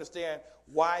want you to understand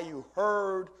why you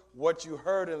heard what you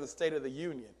heard in the State of the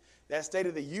Union. That State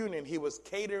of the Union, he was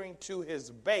catering to his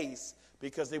base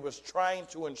because he was trying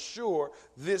to ensure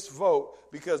this vote,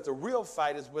 because the real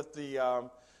fight is with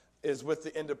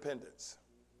the independents.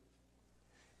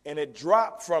 And it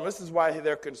dropped from, this is why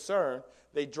they're concerned,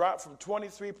 they dropped from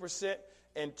 23%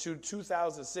 in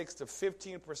 2006 to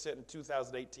 15% in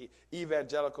 2018,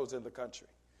 evangelicals in the country.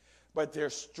 But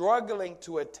they're struggling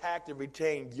to attack and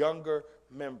retain younger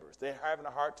members. They're having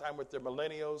a hard time with their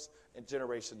millennials and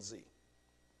Generation Z.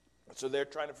 So they're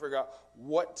trying to figure out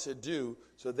what to do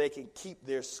so they can keep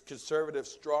their conservative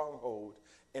stronghold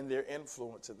and their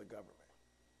influence in the government.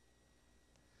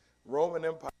 Roman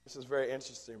Empire, this is very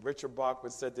interesting. Richard Bachman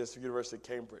said this at the University of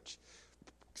Cambridge.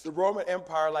 The Roman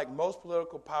Empire, like most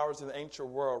political powers in the ancient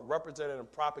world, represented and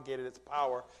propagated its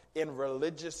power in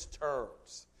religious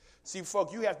terms. See,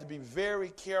 folks, you have to be very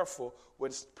careful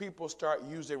when people start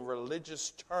using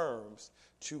religious terms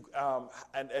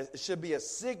and it should be a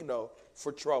signal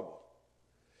for trouble.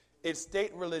 Its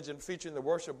state religion, featuring the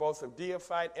worship both of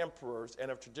deified emperors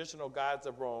and of traditional gods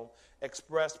of Rome,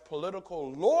 expressed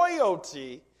political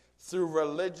loyalty through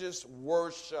religious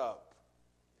worship.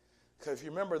 Because if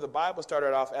you remember, the Bible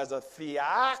started off as a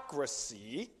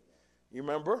theocracy. You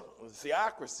remember?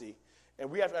 Theocracy.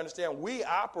 And we have to understand we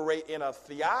operate in a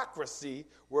theocracy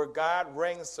where God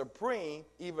reigns supreme,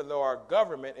 even though our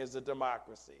government is a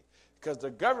democracy. Because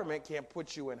the government can't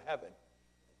put you in heaven,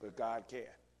 but God can.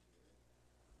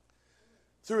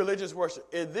 Through religious worship.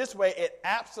 In this way, it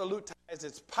absolutizes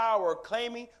its power,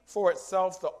 claiming for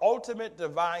itself the ultimate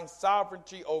divine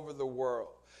sovereignty over the world.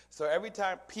 So every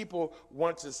time people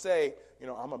want to say,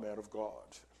 I'm a man of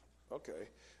God. Okay.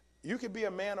 You can be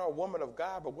a man or a woman of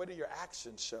God, but what do your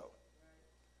actions show?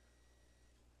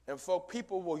 And folk,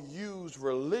 people will use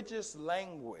religious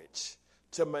language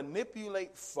to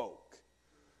manipulate folk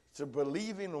to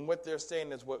believing in what they're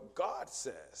saying is what God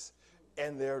says.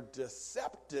 And they're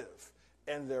deceptive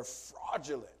and they're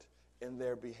fraudulent in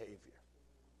their behavior.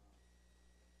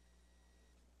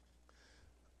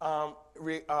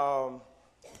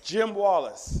 Jim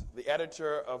Wallace, the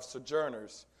editor of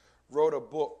Sojourners, wrote a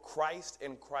book, Christ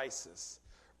in Crisis,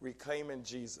 Reclaiming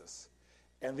Jesus.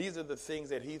 And these are the things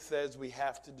that he says we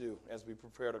have to do as we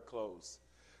prepare to close.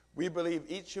 We believe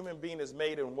each human being is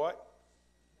made in what?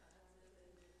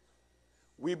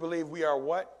 We believe we are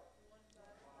what?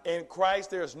 In Christ,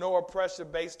 there is no oppression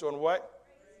based on what?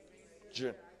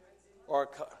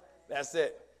 That's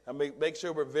it. I make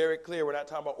sure we're very clear. We're not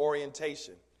talking about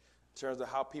orientation in terms of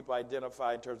how people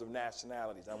identify in terms of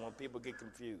nationalities. I want people to get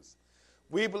confused.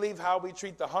 We believe how we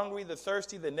treat the hungry, the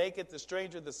thirsty, the naked, the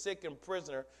stranger, the sick, and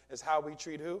prisoner is how we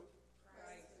treat who?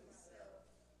 Christ himself.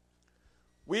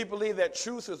 We believe that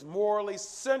truth is morally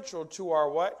central to our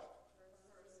what?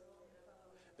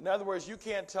 In other words, you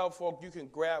can't tell folk you can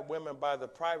grab women by the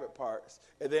private parts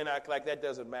and then act like that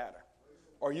doesn't matter.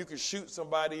 Or you can shoot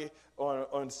somebody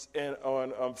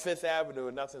on Fifth Avenue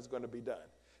and nothing's going to be done.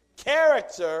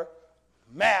 Character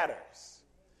matters.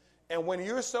 And when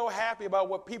you're so happy about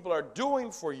what people are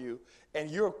doing for you and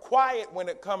you're quiet when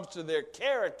it comes to their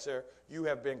character, you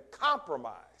have been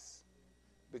compromised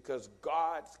because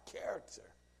God's character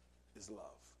is love.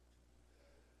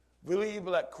 We believe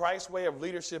that Christ's way of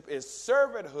leadership is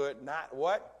servanthood, not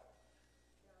what?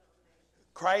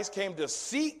 Christ came to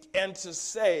seek and to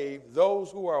save those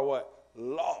who are what?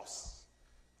 Lost.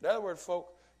 In other words,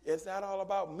 folk, it's not all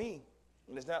about me,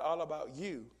 and it's not all about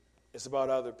you. It's about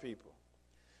other people.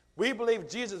 We believe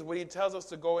Jesus when he tells us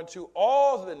to go into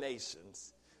all the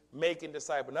nations, making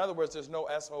disciples. In other words, there's no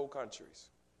S-hole countries.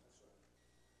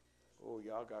 Oh,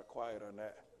 y'all got quiet on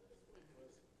that.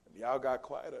 Y'all got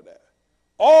quiet on that.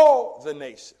 all the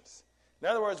nations. In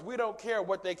other words, we don't care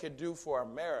what they could do for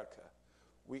America.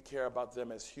 We care about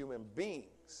them as human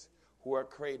beings who are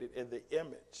created in the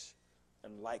image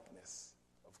and likeness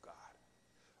of God.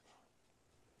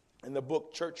 In the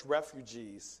book Church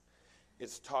Refugees,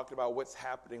 it's talking about what's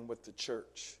happening with the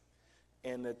church.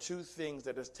 And the two things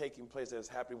that is taking place that is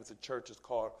happening with the church is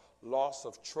called loss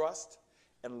of trust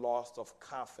and loss of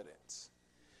confidence.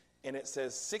 And it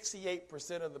says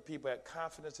 68% of the people had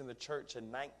confidence in the church in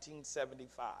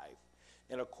 1975.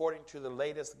 And according to the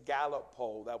latest Gallup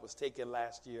poll that was taken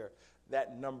last year,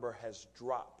 that number has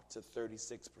dropped to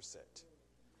 36%.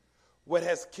 What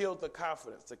has killed the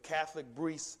confidence? The Catholic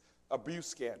abuse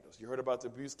scandals. You heard about the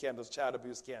abuse scandals, child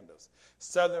abuse scandals.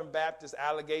 Southern Baptist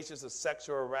allegations of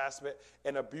sexual harassment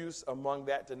and abuse among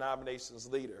that denomination's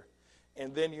leader.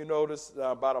 And then you notice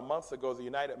about a month ago, the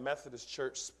United Methodist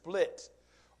Church split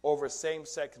over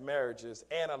same-sex marriages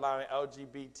and allowing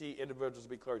LGBT individuals to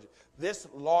be clergy. This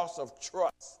loss of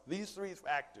trust, these three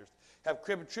factors have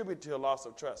contributed to a loss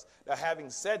of trust. Now, having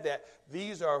said that,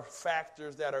 these are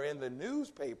factors that are in the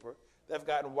newspaper that have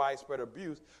gotten widespread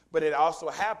abuse, but it also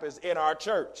happens in our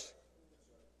church.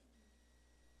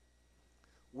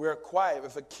 We're quiet.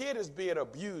 If a kid is being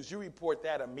abused, you report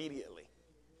that immediately.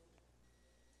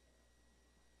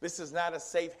 This is not a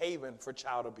safe haven for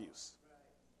child abuse.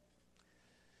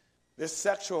 This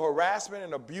sexual harassment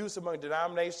and abuse among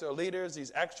denominational leaders, these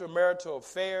extramarital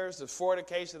affairs, the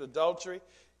fornication, adultery,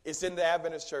 it's in the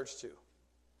Adventist church too.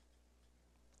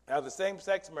 Now, the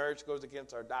same-sex marriage goes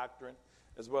against our doctrine,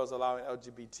 as well as allowing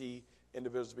LGBT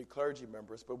individuals to be clergy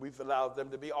members, but we've allowed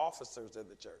them to be officers in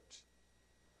the church.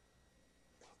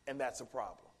 And that's a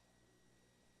problem.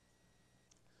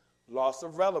 Loss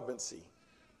of relevancy.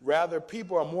 Rather,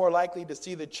 people are more likely to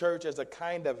see the church as a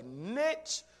kind of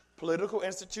niche political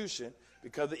institution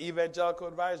because of the Evangelical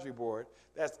Advisory Board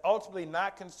that's ultimately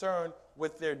not concerned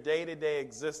with their day-to-day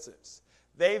existence.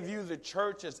 They view the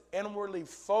church as inwardly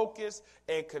focused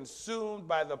and consumed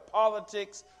by the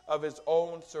politics of its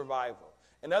own survival.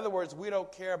 In other words, we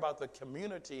don't care about the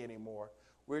community anymore.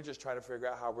 We're just trying to figure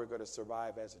out how we're going to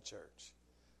survive as a church,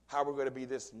 how we're going to be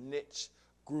this niche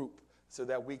group so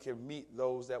that we can meet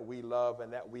those that we love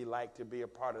and that we like to be a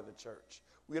part of the church.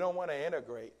 We don't want to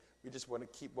integrate. We just want to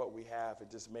keep what we have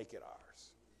and just make it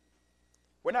ours.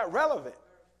 We're not relevant.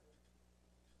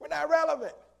 We're not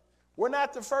relevant. We're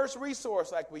not the first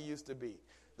resource like we used to be.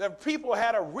 The people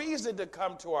had a reason to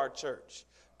come to our church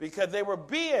because they were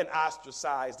being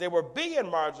ostracized. They were being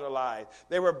marginalized.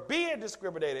 They were being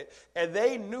discriminated. And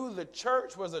they knew the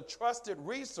church was a trusted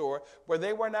resource where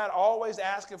they were not always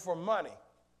asking for money.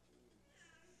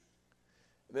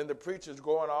 And then the preacher's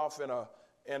going off in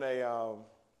a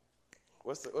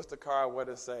what's the car I want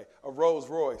to say? A Rolls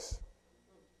Royce.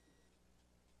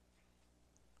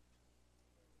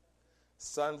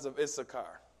 Sons of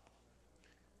Issachar.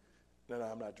 No,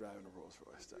 I'm not driving a Rolls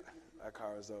Royce. That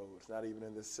car is old. It's not even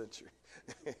in this century.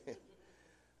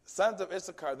 Sons of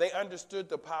Issachar, they understood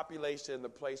the population and the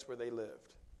place where they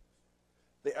lived.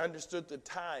 They understood the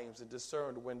times and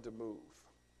discerned when to move.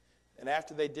 And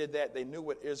after they did that, they knew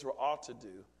what Israel ought to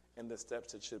do and the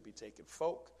steps that should be taken.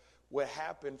 Folk, what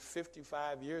happened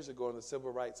 55 years ago in the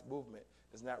civil rights movement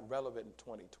is not relevant in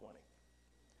 2020.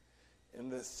 In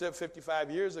the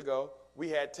 55 years ago, we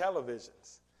had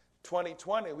televisions.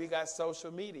 2020, we got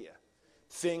social media.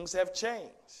 Things have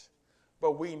changed.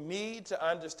 But we need to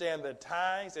understand the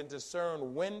times and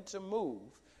discern when to move.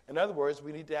 In other words,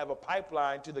 we need to have a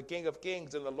pipeline to the King of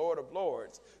Kings and the Lord of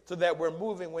Lords so that we're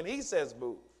moving when he says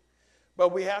move.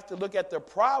 But we have to look at the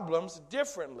problems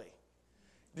differently.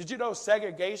 Did you know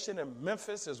segregation in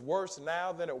Memphis is worse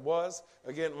now than it was,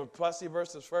 again, with Plessy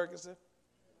versus Ferguson?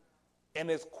 And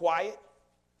it's quiet.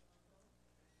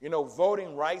 You know,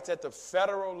 voting rights at the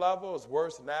federal level is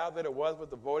worse now than it was with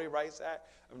the Voting Rights Act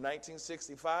of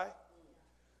 1965.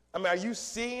 I mean, are you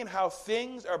seeing how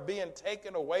things are being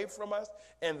taken away from us?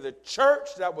 And the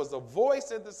church that was a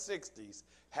voice in the 60s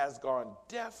has gone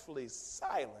deathly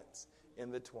silent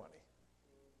in the 20s.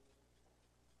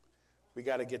 We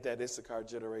got to get that Issachar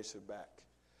generation back.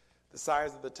 The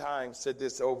Signs of the Times said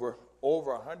this over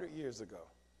 100 years ago.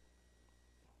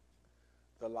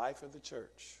 The life of the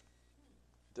church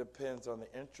depends on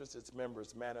the interest its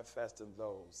members manifest in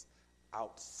those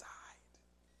outside,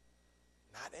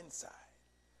 not inside,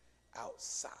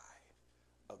 outside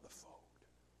of the fold.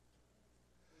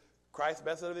 Christ's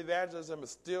method of evangelism is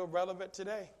still relevant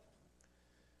today.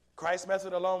 Christ's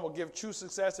method alone will give true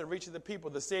success in reaching the people.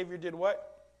 The Savior did what?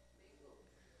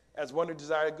 As one who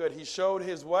desired good. He showed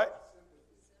his what?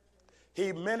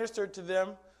 He ministered to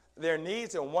them their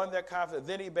needs and won their confidence.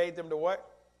 Then he bade them to what?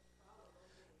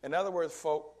 In other words,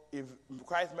 folk,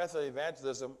 Christ's method of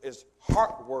evangelism is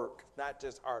heart work, not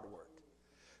just hard work.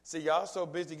 See, y'all so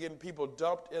busy getting people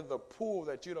dumped in the pool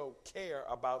that you don't care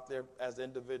about them as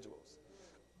individuals.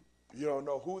 You don't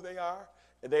know who they are,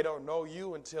 and they don't know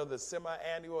you until the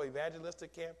semi-annual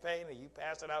evangelistic campaign, and you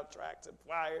passing out tracts and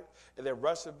flyers, and then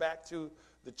rushing back to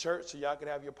the church so y'all can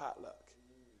have your potluck.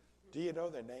 Do you know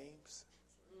their names?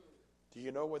 Do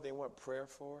you know what they want prayer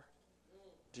for?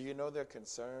 Do you know their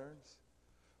concerns?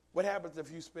 What happens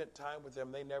if you spent time with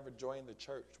them, they never joined the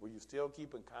church? Will you still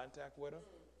keep in contact with them?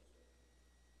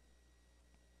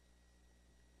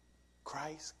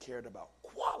 Christ cared about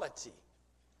quality,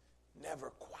 never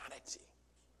quantity.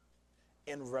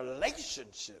 In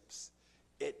relationships,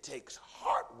 it takes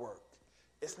hard work.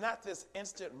 It's not this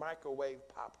instant microwave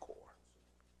popcorn.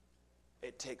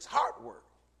 It takes hard work.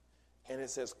 And it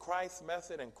says Christ's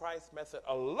method and Christ's method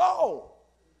alone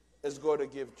is going to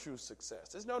give true success.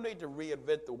 There's no need to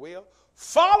reinvent the wheel.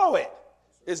 Follow it.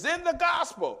 It's in the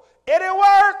gospel. And it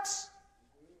works.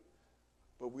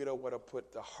 But we don't want to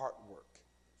put the heart work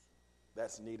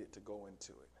that's needed to go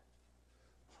into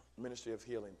it. Ministry of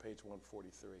Healing, page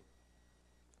 143.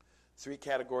 3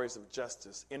 categories of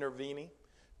justice. Intervening,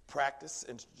 practice,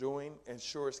 and doing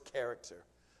ensures character.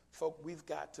 Folk, we've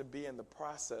got to be in the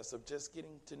process of just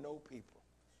getting to know people.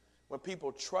 When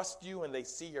people trust you and they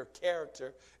see your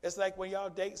character, it's like when y'all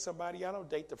date somebody, y'all don't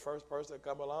date the first person that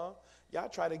come along. Y'all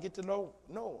try to get to know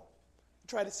them. You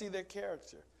try to see their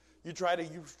character. You try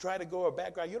to go a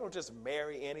background. You don't just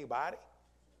marry anybody.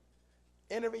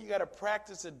 You got to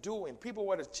practice at doing. People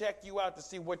want to check you out to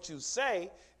see what you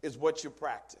say is what you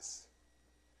practice.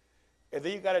 And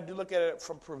then you got to look at it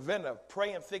from preventive.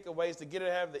 Pray and think of ways to get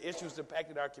ahead of the issues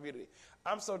impacting our community.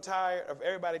 I'm so tired of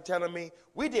everybody telling me,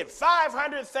 we did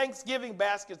 500 Thanksgiving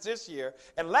baskets this year,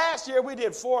 and last year we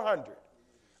did 400.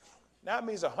 That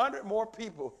means 100 more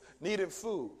people needed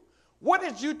food. What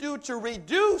did you do to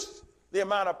reduce the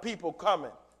amount of people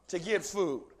coming to get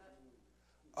food?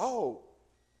 Oh,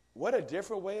 what a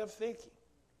different way of thinking.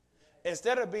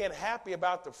 Instead of being happy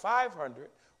about the 500,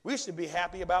 we should be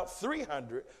happy about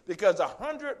 300 because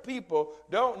 100 people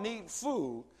don't need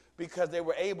food because they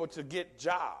were able to get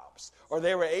jobs or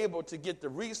they were able to get the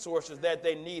resources that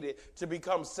they needed to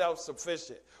become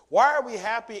self-sufficient. Why are we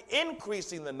happy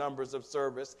increasing the numbers of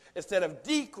service instead of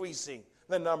decreasing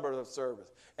the number of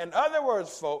service? In other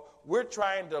words, folk, we're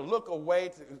trying to look a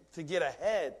way to get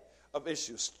ahead of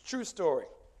issues. True story.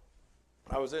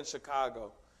 I was in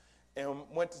Chicago and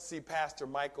went to see Pastor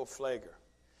Michael Flager.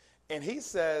 And he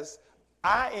says,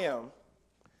 I am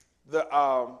the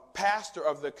pastor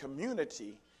of the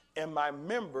community, and my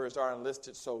members are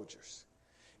enlisted soldiers.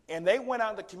 And they went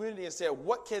out in the community and said,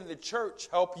 what can the church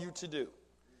help you to do?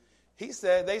 They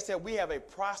said, we have a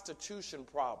prostitution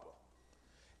problem.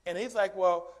 And he's like,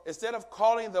 well, instead of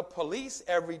calling the police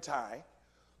every time,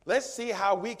 let's see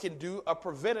how we can do a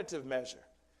preventative measure.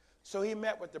 So he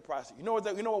met with the prostitute. You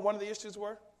know what one of the issues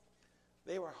were?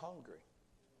 They were hungry.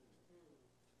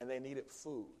 And they needed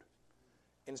food.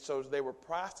 And so they were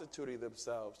prostituting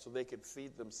themselves so they could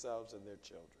feed themselves and their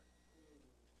children.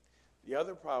 The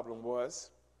other problem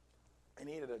was they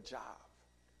needed a job.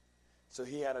 So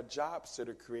he had a job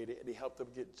center created, and he helped them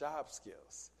get job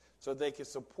skills so they could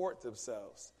support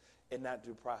themselves and not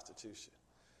do prostitution.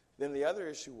 Then the other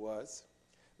issue was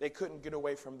they couldn't get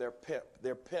away from their pimp.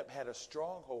 Their pimp had a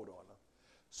stronghold on them.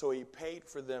 So he paid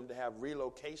for them to have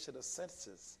relocation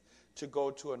assistance to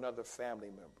go to another family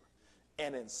member.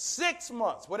 And in 6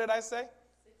 months, what did I say? 6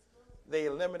 months. They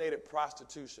eliminated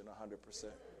prostitution 100%.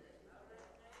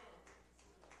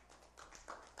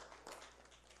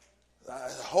 A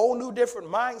whole new different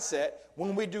mindset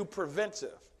when we do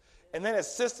preventive. And then it's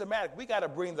systematic. We got to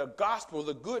bring the gospel,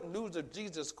 the good news of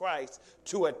Jesus Christ,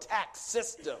 to attack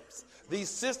systems. These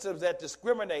systems that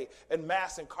discriminate in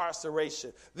mass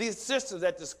incarceration. These systems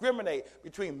that discriminate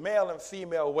between male and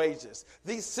female wages.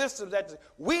 These systems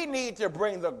we need to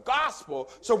bring the gospel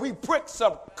so we prick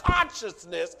some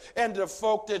consciousness into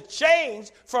folk to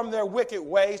change from their wicked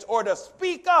ways or to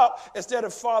speak up instead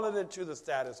of falling into the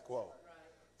status quo.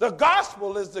 The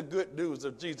gospel is the good news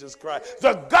of Jesus Christ.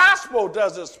 The gospel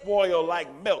doesn't spoil like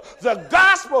milk. The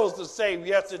gospel is the same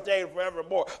yesterday and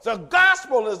forevermore. The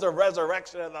gospel is the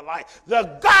resurrection and the life.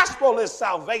 The gospel is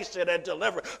salvation and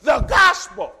deliverance. The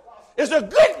gospel is the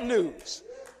good news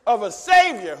of a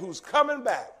Savior who's coming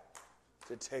back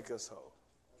to take us home.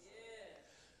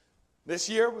 This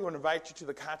year, we want to invite you to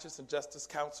the Conscience and Justice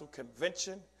Council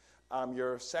Convention.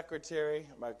 Your secretary,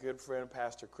 my good friend,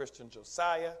 Pastor Christian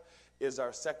Josiah, is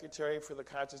our secretary for the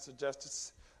Conscience and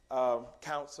Justice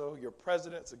Council. Your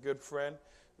president's a good friend,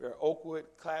 We're Oakwood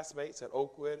classmates at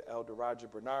Oakwood, Elder Roger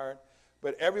Bernard.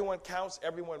 But everyone counts,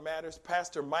 everyone matters.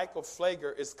 Pastor Michael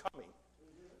Flager is coming,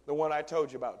 the one I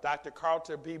told you about. Dr.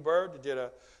 Carlton B. Bird did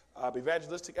a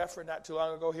evangelistic effort not too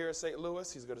long ago here at St.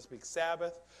 Louis. He's going to speak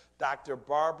Sabbath. Dr.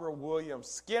 Barbara Williams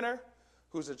Skinner,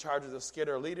 who's in charge of the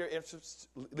Skinner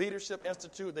Leadership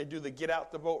Institute. They do the Get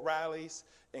Out the Vote rallies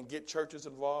and get churches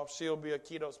involved. She'll be a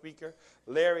keynote speaker.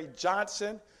 Larry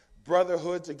Johnson,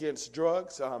 Brotherhoods Against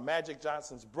Drugs. Magic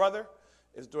Johnson's brother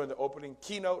is doing the opening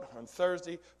keynote on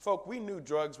Thursday. Folk, we knew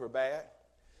drugs were bad.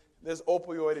 This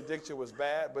opioid addiction was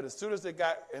bad, but as soon as it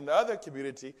got in the other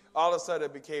community, all of a sudden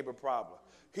it became a problem.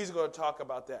 He's going to talk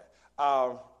about that.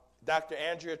 Dr.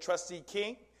 Andrea Trustee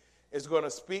King is going to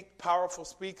speak, powerful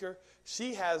speaker.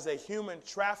 She has a human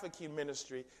trafficking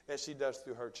ministry that she does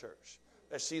through her church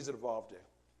that she's involved in.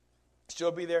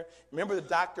 She'll be there. Remember the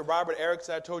Dr. Robert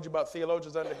Erickson I told you about,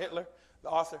 Theologians Under Hitler, the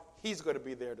author? He's going to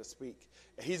be there to speak.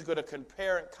 And he's going to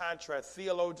compare and contrast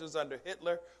theologians under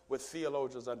Hitler with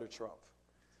theologians under Trump.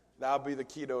 That'll be the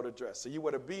keynote address. So you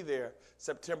want to be there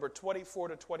September 24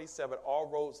 to 27. All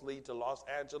roads lead to Los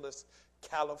Angeles,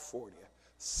 California.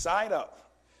 Sign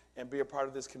up and be a part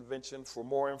of this convention. For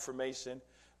more information,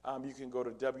 you can go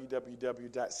to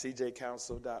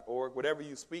www.cjcouncil.org. Whatever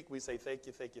you speak, we say thank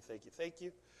you, thank you, thank you, thank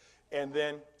you. And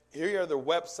then here are the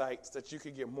websites that you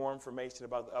can get more information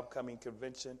about the upcoming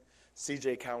convention,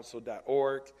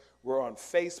 cjcouncil.org. We're on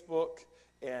Facebook,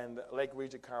 and the Lake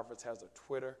Region Conference has a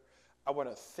Twitter. I want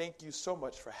to thank you so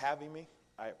much for having me.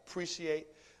 I appreciate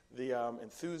the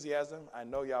enthusiasm. I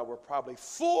know y'all were probably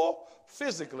full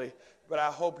physically, but I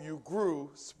hope you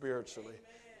grew spiritually.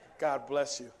 God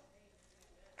bless you.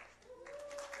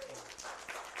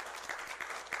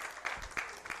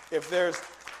 If there's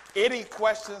any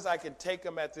questions, I can take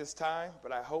them at this time,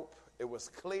 but I hope it was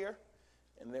clear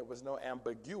and there was no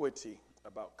ambiguity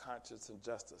about conscience and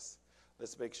justice.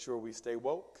 Let's make sure we stay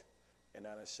woke and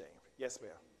unashamed. Yes,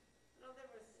 ma'am. No, there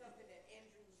was something that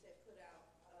Andrews had put out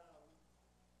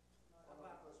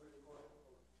about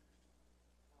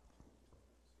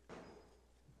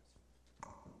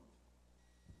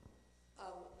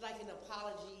like an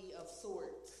apology of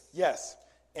sorts. Yes,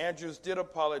 Andrews did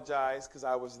apologize because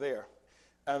I was there.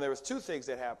 And there was two things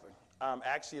that happened.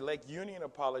 Actually, Lake Union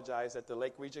apologized at the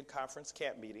Lake Region Conference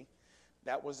camp meeting.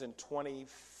 That was in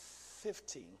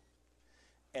 2015.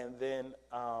 And then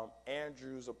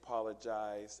Andrews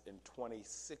apologized in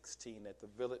 2016 at the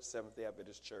Village Seventh-day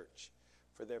Adventist Church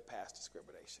for their past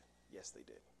discrimination. Yes, they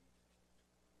did.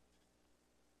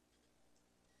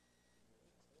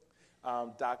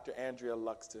 Dr. Andrea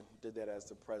Luxton did that as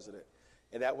the president.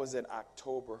 And that was in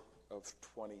October of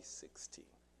 2016.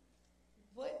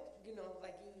 What,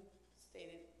 like you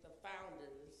stated, the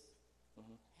founders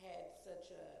had such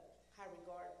a high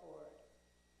regard for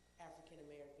African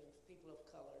Americans, people of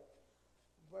color.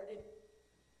 Where did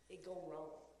it go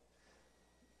wrong?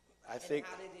 I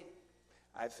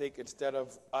think instead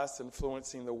of us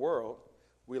influencing the world,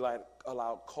 we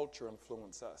allow culture to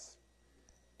influence us.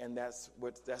 And that's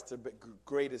the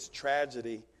greatest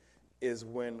tragedy, is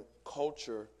when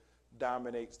culture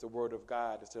dominates the Word of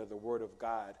God instead of the Word of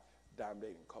God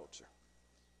dominating culture.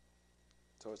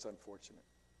 So it's unfortunate.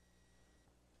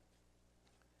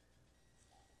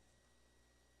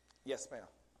 Yes, ma'am.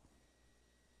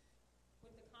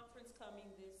 With the conference coming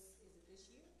is it this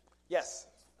year? Yes.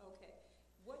 Okay.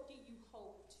 What do you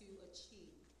hope to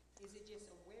achieve? Is it just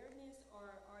awareness,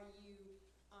 or are you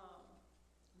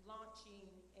launching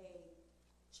a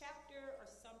chapter or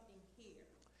something here?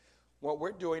 What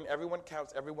we're doing, Everyone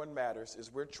Counts, Everyone Matters, is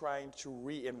we're trying to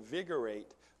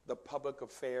reinvigorate the public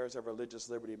affairs of religious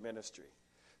liberty ministry.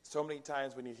 So many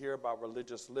times when you hear about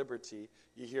religious liberty,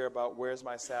 you hear about Where's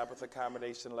My Sabbath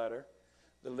Accommodation Letter,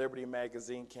 the Liberty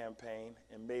Magazine campaign,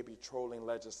 and maybe trolling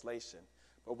legislation.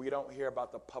 But we don't hear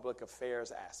about the public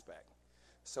affairs aspect.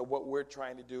 So what we're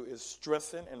trying to do is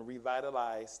strengthen and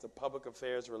revitalize the public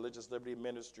affairs of religious liberty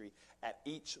ministry at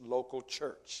each local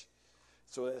church.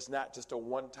 So it's not just a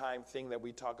one-time thing that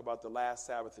we talk about the last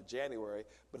Sabbath of January,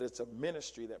 but it's a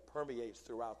ministry that permeates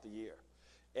throughout the year.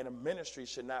 And a ministry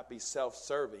should not be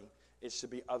self-serving. It should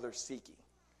be other-seeking.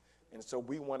 And so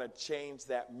we want to change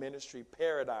that ministry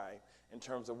paradigm in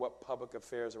terms of what public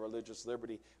affairs of religious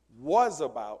liberty was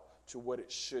about to what it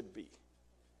should be.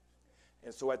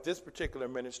 And so at this particular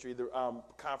ministry, the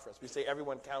conference, we say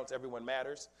everyone counts, everyone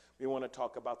matters. We want to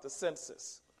talk about the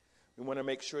census. We want to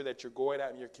make sure that you're going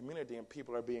out in your community and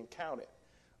people are being counted.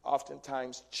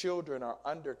 Oftentimes, children are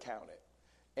undercounted.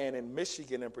 And in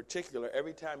Michigan in particular,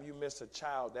 every time you miss a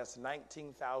child, that's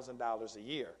 $19,000 a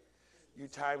year. You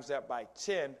times that by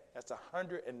 10, that's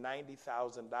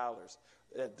 $190,000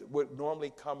 that would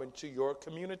normally come into your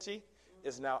community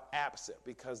is now absent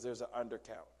because there's an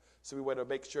undercount. So we want to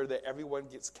make sure that everyone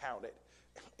gets counted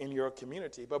in your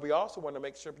community. But we also want to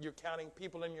make sure you're counting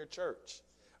people in your church.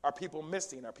 Are people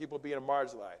missing? Are people being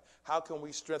marginalized? How can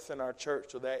we strengthen our church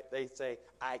so that they say,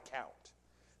 I count?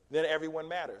 Then everyone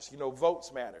matters. You know,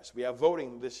 votes matters. We have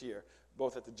voting this year,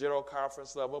 both at the general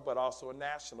conference level, but also a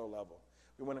national level.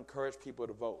 We want to encourage people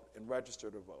to vote and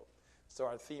register to vote. So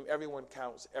our theme, everyone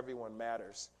counts, everyone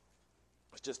matters.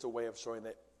 It's just a way of showing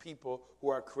that people who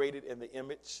are created in the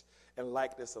image and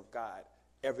likeness of God,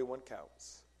 everyone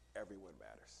counts, everyone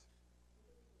matters.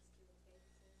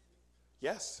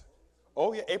 Yes.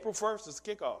 Oh, yeah, April 1st is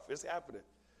kickoff. It's happening.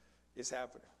 It's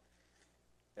happening.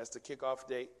 That's the kickoff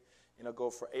date. And it'll go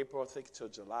for April, I think, till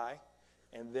July.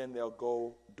 And then they'll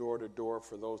go door to door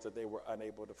for those that they were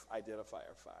unable to identify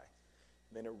or find.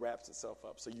 Then it wraps itself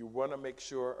up. So you want to make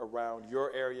sure around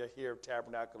your area here of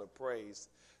Tabernacle of Praise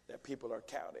that people are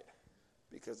counted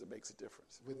because it makes a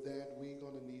difference. With that, we're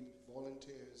going to need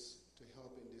volunteers to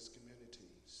help in this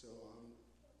community. So I'm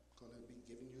going to be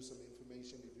giving you some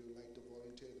information. If you would like to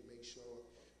volunteer to make sure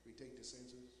we take the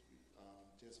census,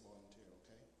 just volunteer,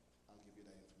 okay? I'll give you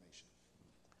that information.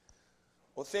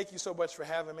 Well, thank you so much for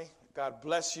having me. God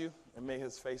bless you, and may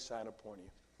his face shine upon you.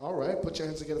 All right, put your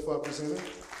hands together for our presenter.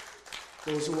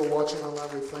 Those who are watching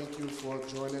online, we thank you for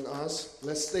joining us.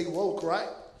 Let's stay woke, right?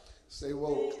 Stay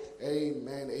woke.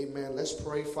 Amen, amen. Let's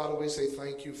pray. Father, we say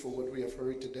thank you for what we have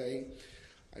heard today.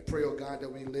 I pray, oh God,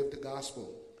 that we live the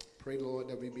gospel. Pray, Lord,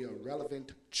 that we be a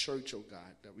relevant church, oh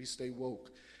God, that we stay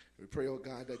woke. We pray, oh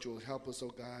God, that you'll help us, oh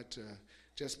God, to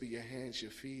just be your hands, your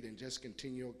feet, and just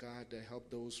continue, oh God, to help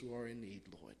those who are in need,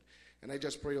 Lord. And I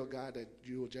just pray, oh God, that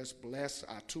you will just bless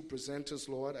our two presenters,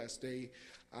 Lord, as they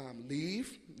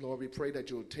leave. Lord, we pray that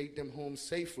you'll take them home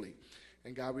safely.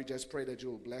 And God, we just pray that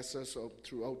you'll bless us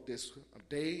throughout this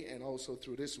day and also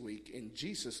through this week. In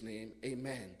Jesus' name,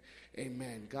 amen.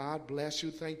 Amen. God bless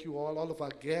you. Thank you all of our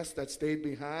guests that stayed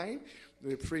behind.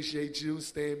 We appreciate you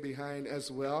staying behind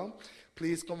as well.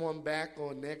 Please come on back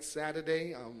on next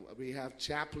Saturday. We have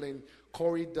Chaplain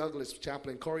Corey Douglas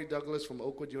from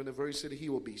Oakwood University. He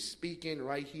will be speaking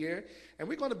right here. And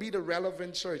we're going to be the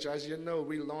relevant church. As you know,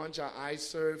 we launch our I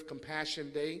Serve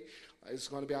Compassion Day. It's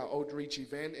going to be our outreach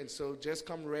event. And so just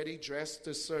come ready, dressed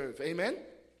to serve. Amen.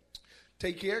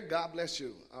 Take care. God bless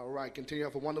you. All right. Continue to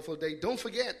have a wonderful day. Don't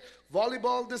forget,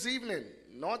 volleyball this evening.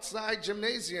 Northside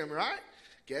Gymnasium, right?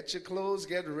 Get your clothes.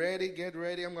 Get ready. Get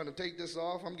ready. I'm going to take this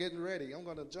off. I'm getting ready. I'm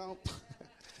going to jump.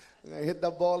 I'm going to hit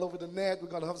that ball over the net. We're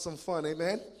going to have some fun.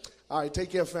 Amen. All right. Take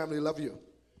care, family. Love you.